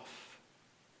wrath.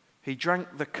 He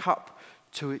drank the cup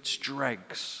to its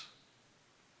dregs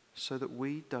so that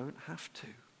we don't have to.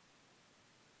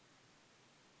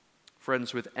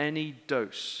 Friends, with any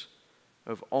dose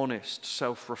of honest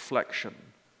self-reflection,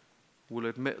 we'll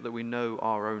admit that we know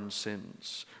our own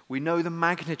sins. We know the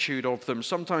magnitude of them.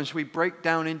 Sometimes we break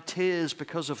down in tears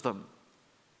because of them.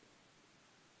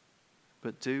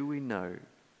 But do we know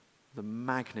the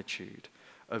magnitude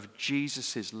of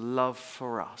Jesus' love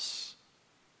for us,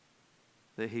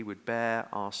 that he would bear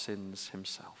our sins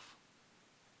himself?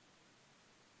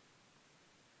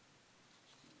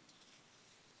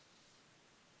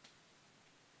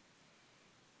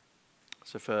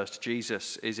 So first,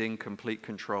 Jesus is in complete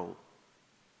control.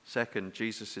 Second,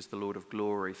 Jesus is the Lord of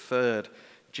glory. Third,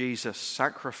 Jesus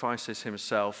sacrifices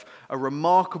himself. A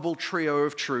remarkable trio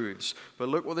of truths. But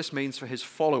look what this means for his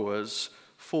followers.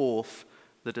 Fourth,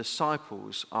 the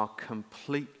disciples are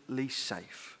completely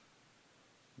safe.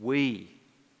 We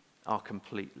are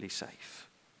completely safe.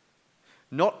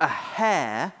 Not a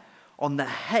hair on the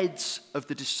heads of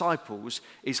the disciples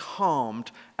is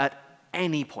harmed at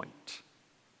any point.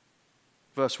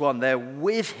 Verse 1, they're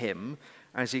with him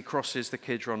as he crosses the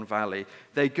Kidron Valley.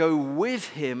 They go with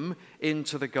him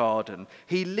into the garden.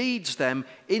 He leads them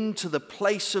into the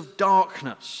place of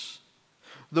darkness.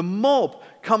 The mob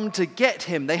come to get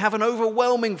him. They have an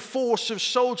overwhelming force of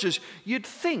soldiers. You'd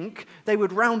think they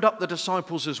would round up the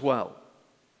disciples as well.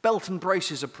 Belt and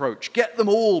braces approach. Get them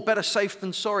all. Better safe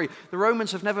than sorry. The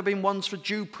Romans have never been ones for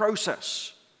due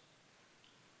process.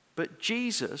 But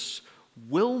Jesus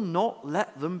will not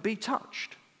let them be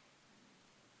touched.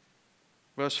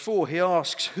 Verse 4, he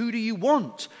asks, who do you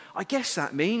want? I guess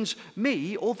that means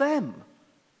me or them.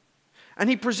 And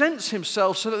he presents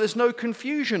himself so that there's no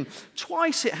confusion.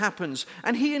 Twice it happens,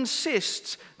 and he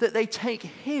insists that they take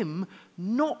him,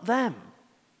 not them.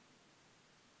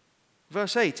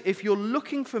 Verse 8, if you're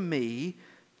looking for me,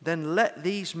 then let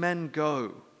these men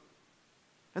go.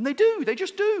 And they do, they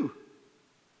just do.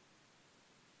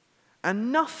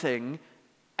 And nothing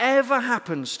ever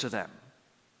happens to them.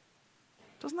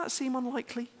 Doesn't that seem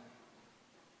unlikely?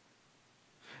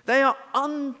 They are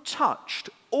untouched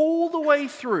all the way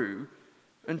through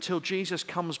until Jesus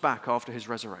comes back after his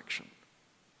resurrection.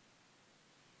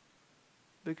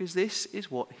 Because this is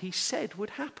what he said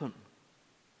would happen.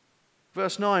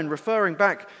 Verse 9, referring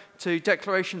back to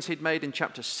declarations he'd made in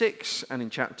chapter 6 and in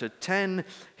chapter 10,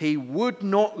 he would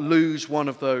not lose one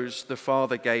of those the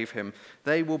Father gave him.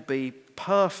 They will be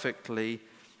perfectly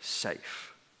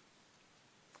safe.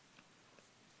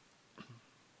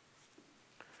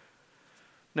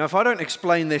 Now, if I don't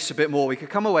explain this a bit more, we could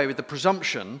come away with the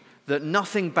presumption that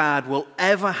nothing bad will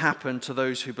ever happen to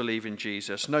those who believe in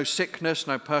Jesus. No sickness,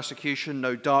 no persecution,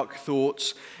 no dark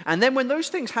thoughts. And then when those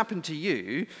things happen to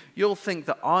you, you'll think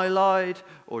that I lied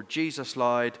or Jesus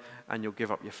lied, and you'll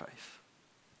give up your faith.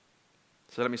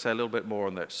 So let me say a little bit more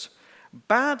on this.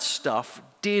 Bad stuff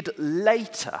did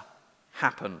later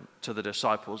happen to the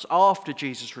disciples after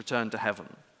Jesus returned to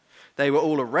heaven. They were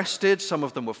all arrested. Some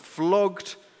of them were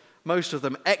flogged. Most of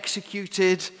them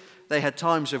executed. They had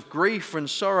times of grief and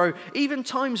sorrow, even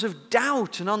times of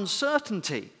doubt and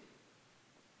uncertainty.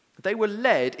 They were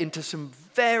led into some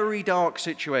very dark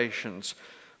situations,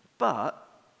 but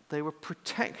they were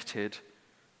protected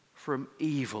from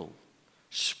evil.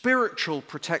 Spiritual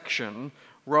protection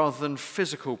rather than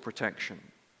physical protection.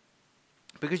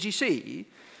 Because you see,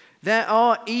 there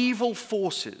are evil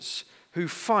forces who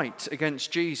fight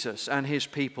against Jesus and his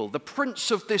people. The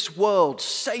prince of this world,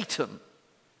 Satan,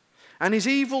 and his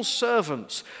evil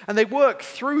servants. And they work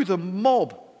through the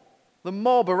mob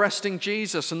arresting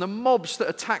Jesus and the mobs that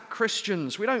attack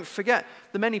Christians. We don't forget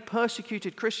the many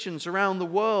persecuted Christians around the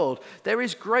world. There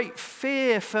is great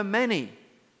fear for many,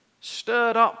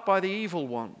 stirred up by the evil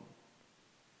one.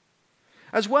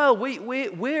 As well,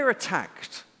 we're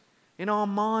attacked in our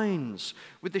minds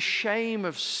with the shame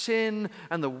of sin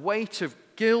and the weight of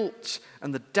guilt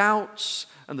and the doubts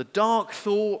and the dark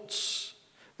thoughts.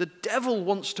 The devil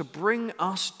wants to bring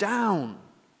us down.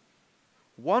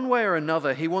 One way or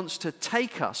another, he wants to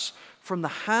take us from the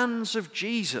hands of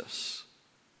Jesus.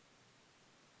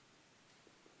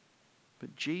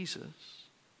 But Jesus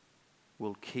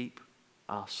will keep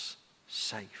us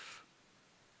safe.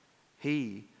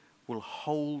 He will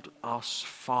hold us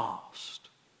fast.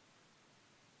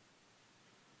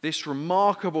 This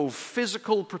remarkable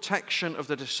physical protection of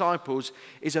the disciples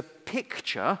is a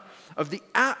picture of the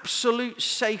absolute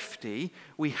safety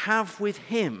we have with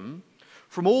him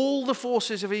from all the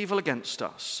forces of evil against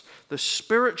us, the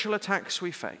spiritual attacks we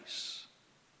face.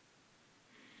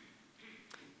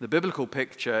 The biblical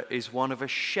picture is one of a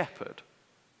shepherd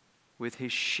with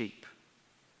his sheep.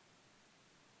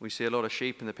 We see a lot of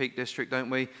sheep in the Peak District,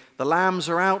 don't we? The lambs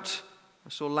are out. I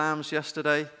saw lambs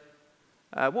yesterday.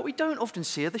 What we don't often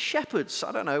see are the shepherds.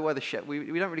 I don't know why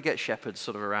we don't really get shepherds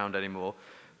sort of around anymore.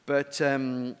 But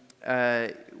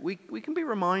we can be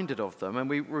reminded of them, and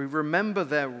we remember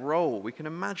their role. We can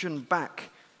imagine back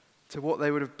to what they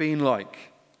would have been like.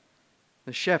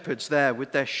 The shepherds there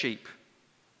with their sheep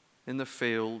in the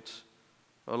field,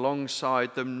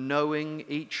 alongside them, knowing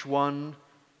each one,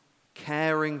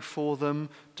 caring for them,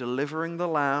 delivering the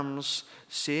lambs,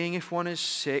 seeing if one is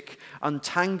sick,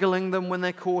 untangling them when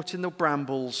they're caught in the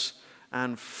brambles,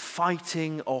 and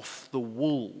fighting off the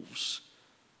wolves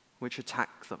which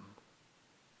attack them.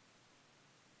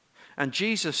 And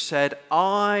Jesus said,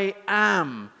 I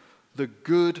am the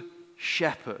good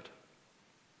shepherd.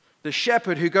 The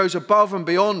shepherd who goes above and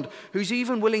beyond, who's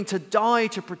even willing to die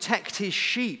to protect his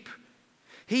sheep.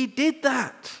 He did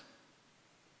that.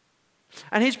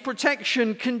 And his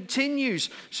protection continues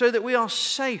so that we are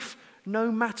safe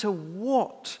no matter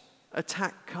what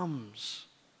attack comes.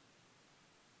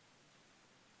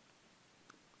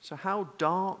 So how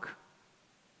dark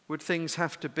would things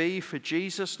have to be for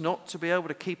Jesus not to be able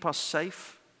to keep us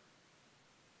safe?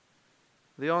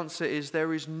 The answer is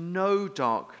there is no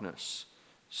darkness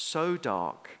so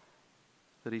dark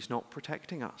that he's not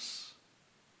protecting us.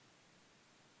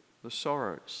 The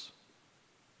sorrows,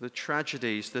 the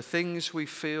tragedies, the things we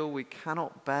feel we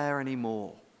cannot bear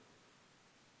anymore.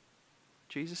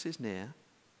 Jesus is near.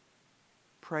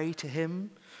 Pray to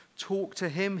him. Talk to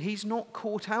him. He's not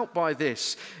caught out by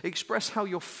this. Express how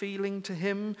you're feeling to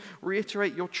him.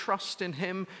 Reiterate your trust in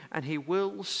him, and he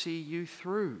will see you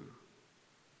through.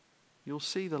 You'll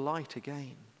see the light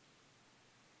again.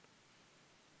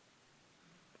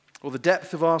 Or the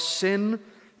depth of our sin,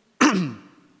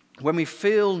 when we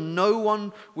feel no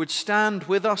one would stand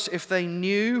with us if they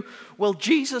knew, well,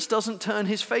 Jesus doesn't turn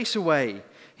his face away.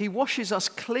 He washes us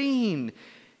clean.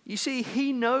 You see,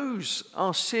 he knows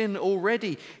our sin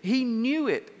already. He knew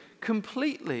it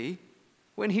completely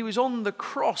when he was on the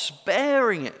cross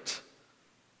bearing it.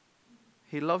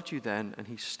 He loved you then, and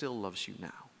he still loves you now.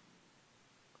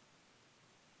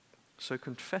 So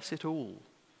confess it all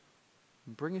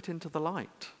and bring it into the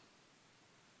light.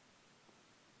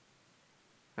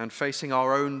 And facing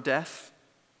our own death,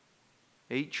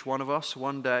 each one of us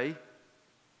one day,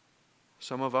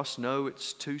 some of us know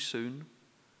it's too soon.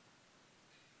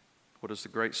 What does the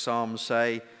great Psalm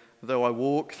say? Though I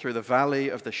walk through the valley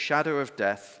of the shadow of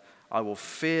death, I will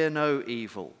fear no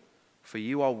evil, for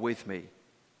you are with me.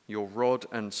 Your rod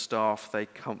and staff, they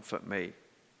comfort me.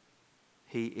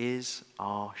 He is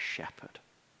our shepherd.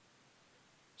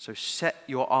 So set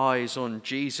your eyes on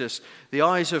Jesus, the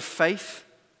eyes of faith,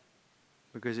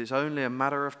 because it's only a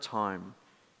matter of time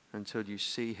until you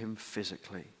see him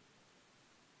physically,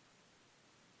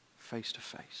 face to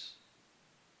face.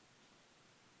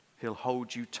 He'll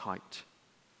hold you tight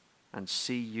and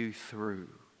see you through.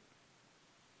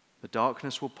 The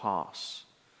darkness will pass,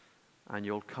 and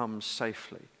you'll come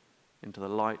safely into the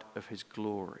light of his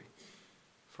glory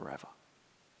forever.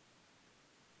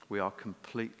 We are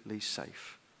completely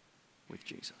safe with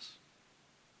Jesus.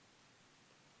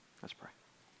 Let's pray.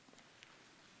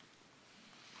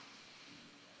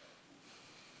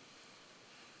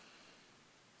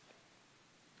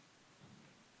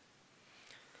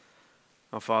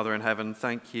 Our Father in heaven,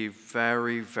 thank you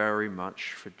very, very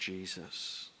much for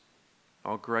Jesus,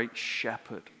 our great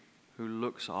shepherd who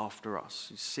looks after us,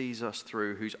 who sees us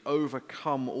through, who's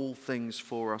overcome all things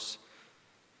for us.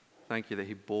 Thank you that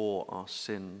he bore our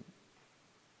sin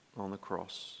on the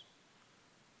cross,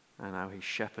 and now he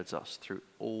shepherds us through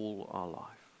all our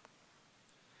life.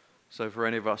 So for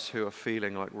any of us who are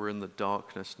feeling like we're in the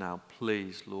darkness now,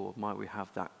 please, Lord, might we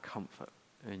have that comfort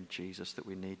in Jesus that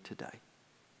we need today.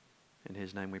 In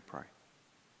his name we pray.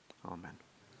 Amen.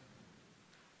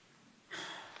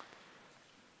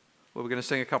 Well, we're going to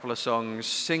sing a couple of songs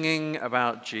singing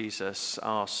about Jesus,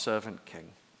 our servant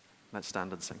king. Let's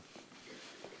stand and sing.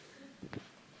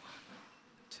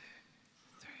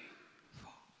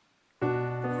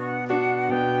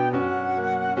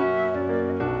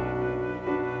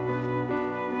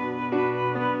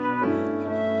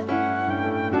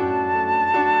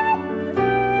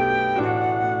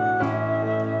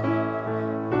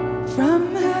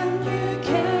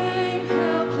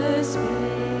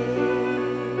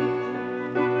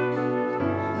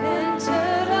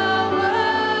 Entered our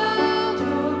world,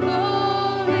 your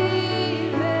glory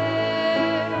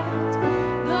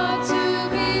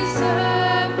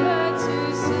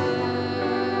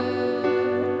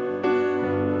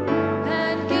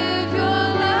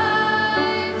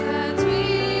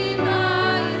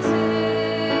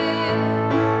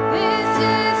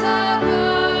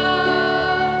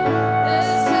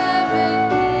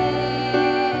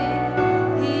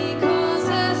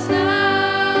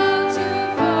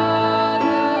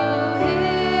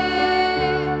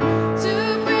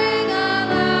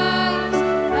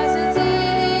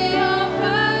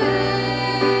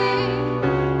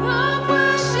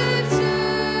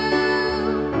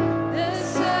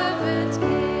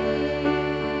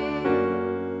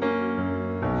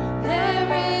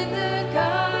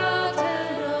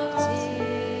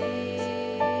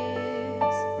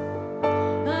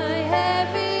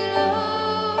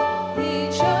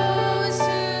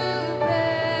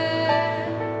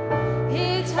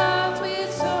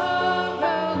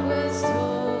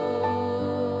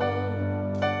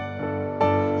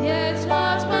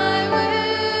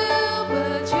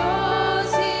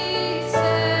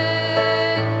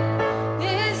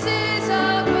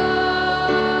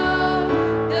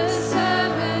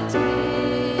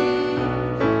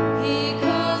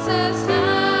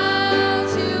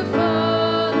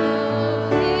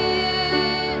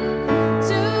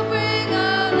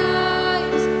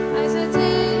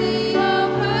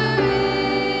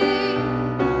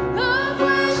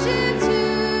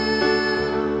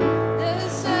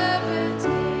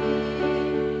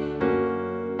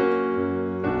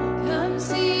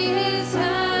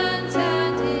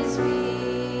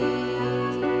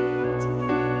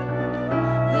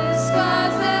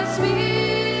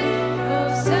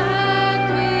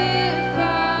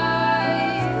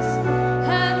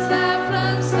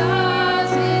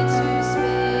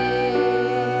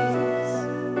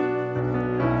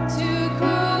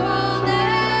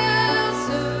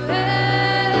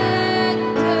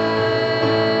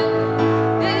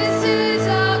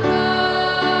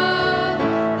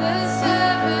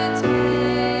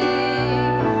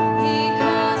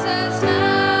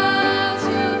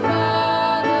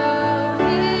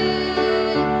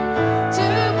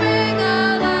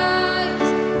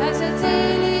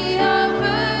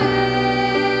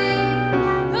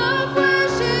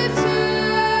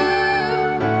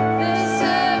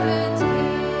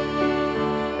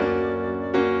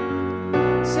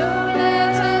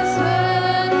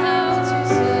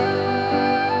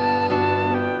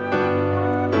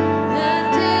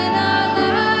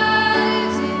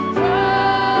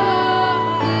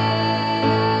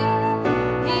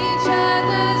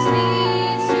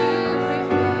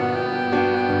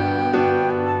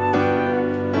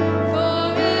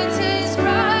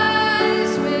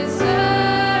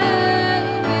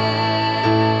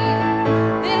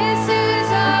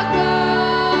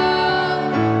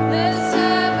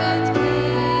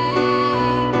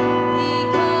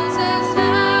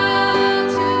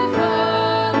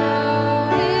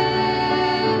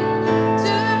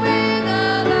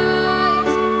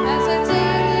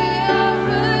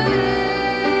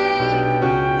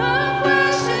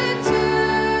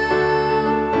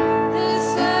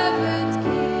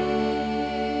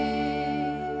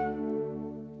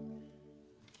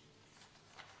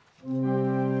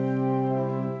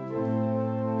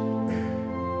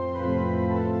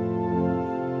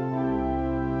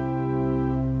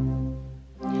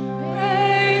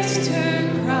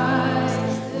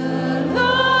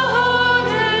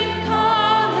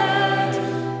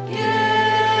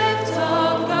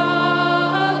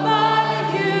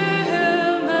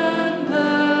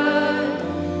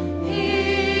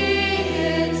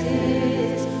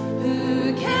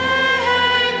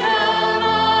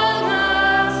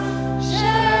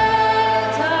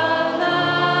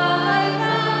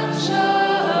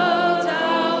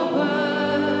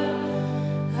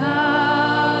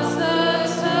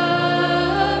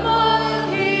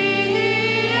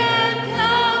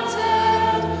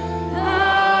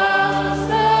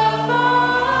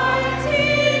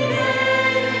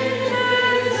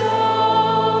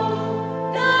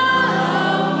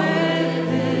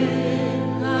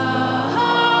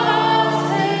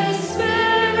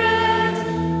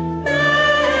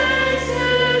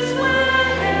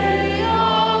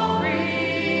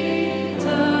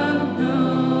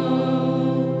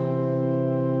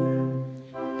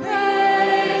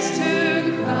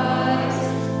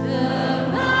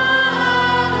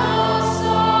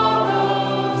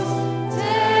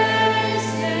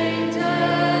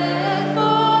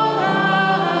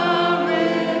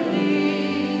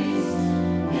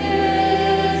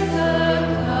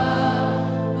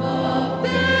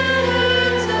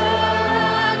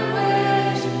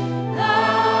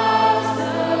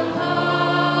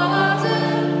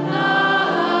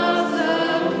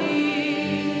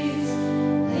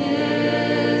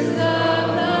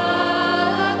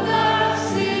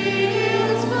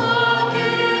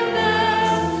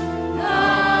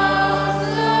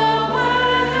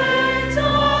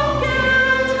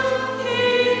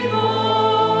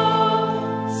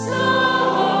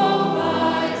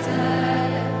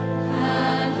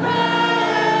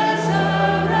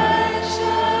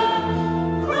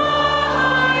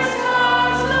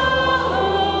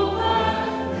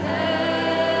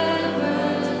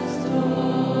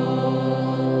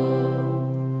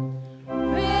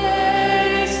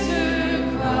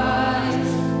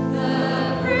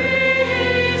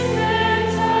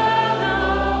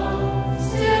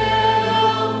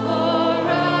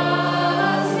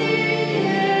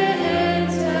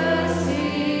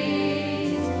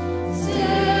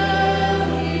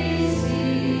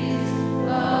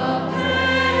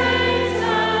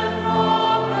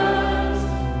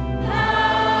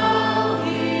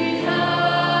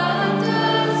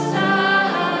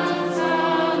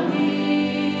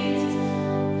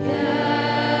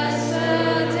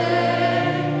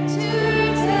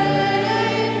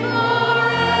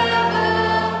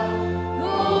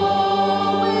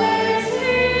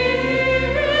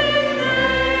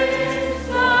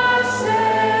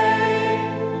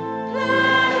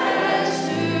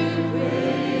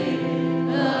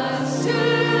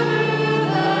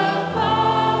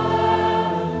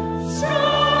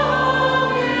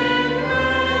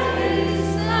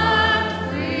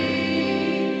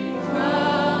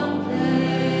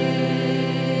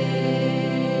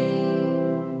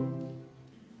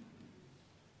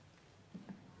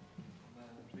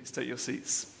please take your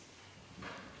seats.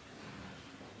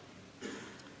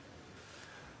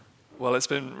 Well, it's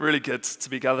been really good to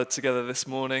be gathered together this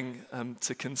morning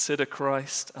to consider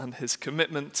Christ and his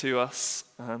commitment to us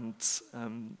and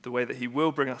the way that he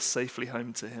will bring us safely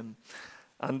home to him.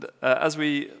 And as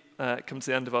we come to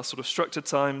the end of our sort of structured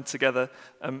time together,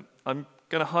 I'm going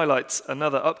to highlight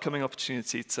another upcoming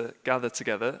opportunity to gather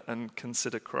together and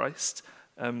consider Christ.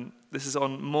 This is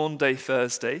on Maunday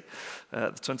Thursday,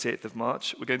 the 28th of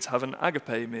March. We're going to have an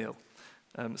agape meal.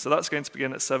 So that's going to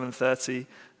begin at 7:30.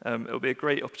 It'll be a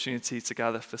great opportunity to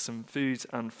gather for some food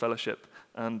and fellowship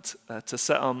and to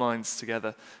set our minds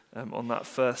together on that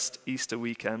first Easter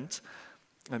weekend.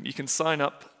 You can sign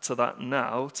up to that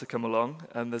now to come along,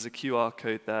 and there's a QR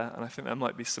code there, and I think there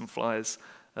might be some flyers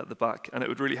at the back, and it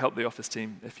would really help the office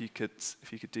team if you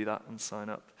could do that and sign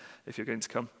up if you're going to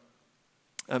come.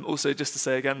 Also, just to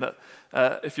say again that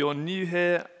if you're new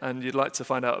here and you'd like to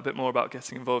find out a bit more about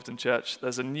getting involved in church,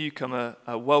 there's a newcomer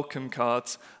welcome card.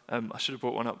 I should have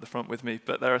brought one up the front with me,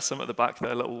 but there are some at the back.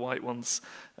 They're little white ones,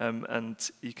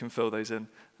 and you can fill those in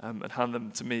and hand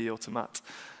them to me or to Matt.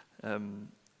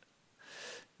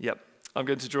 Yep, I'm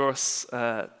going to draw us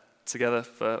together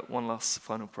for one last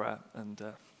final prayer. And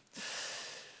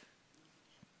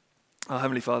our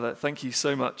Heavenly Father, thank you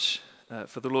so much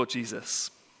for the Lord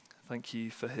Jesus. Thank you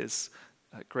for his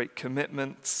great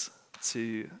commitment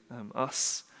to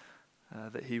us,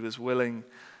 that he was willing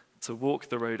to walk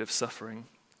the road of suffering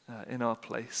in our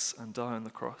place and die on the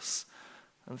cross.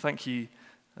 And thank you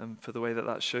for the way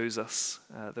that shows us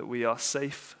that we are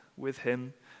safe with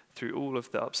him through all of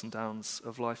the ups and downs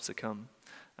of life to come.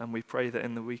 And we pray that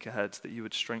in the week ahead that you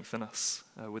would strengthen us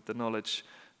with the knowledge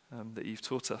that you've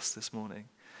taught us this morning.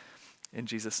 In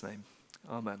Jesus' name,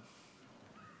 amen.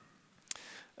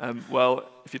 Well,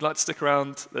 if you'd like to stick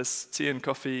around, there's tea and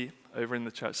coffee over in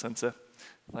the church centre.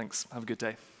 Thanks. Have a good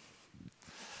day.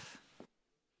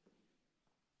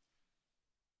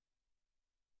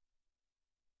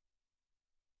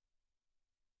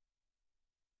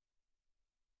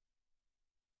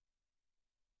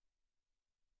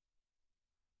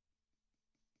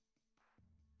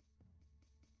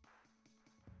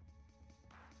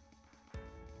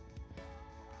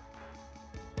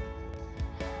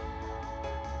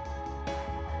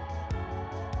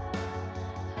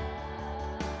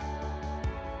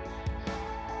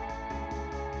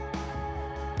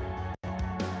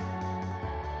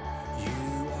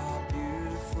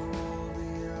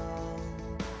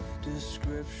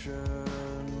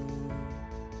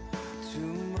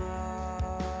 Too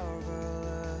marvelous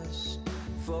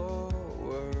for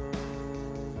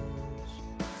words,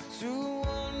 too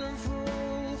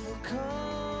wonderful for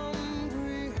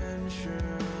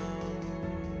comprehension,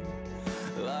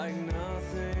 like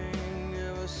nothing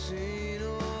ever seen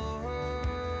or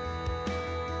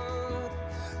heard.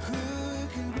 Who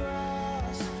can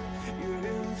grasp your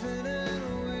infinite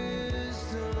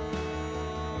wisdom?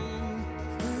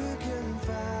 Who can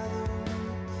fathom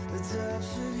the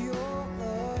depths of your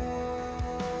love?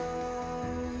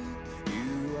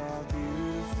 You are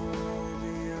beautiful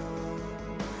beyond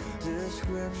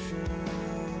description,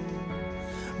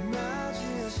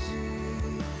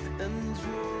 majesty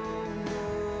enthroned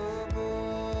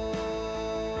above.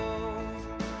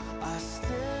 I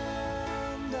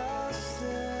stand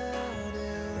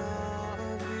in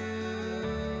awe of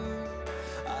you.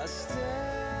 I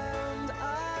stand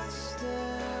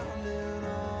in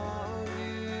awe of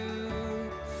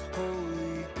you.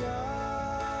 Holy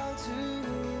God, to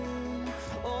whom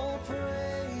all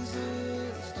praise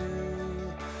is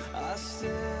due. I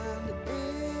stand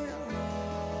in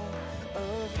awe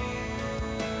of you.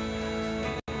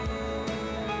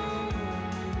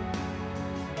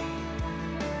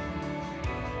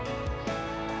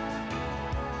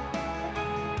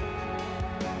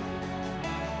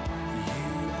 You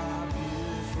are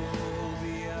beautiful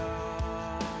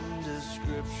beyond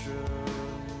description.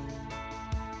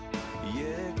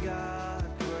 Yeah, God.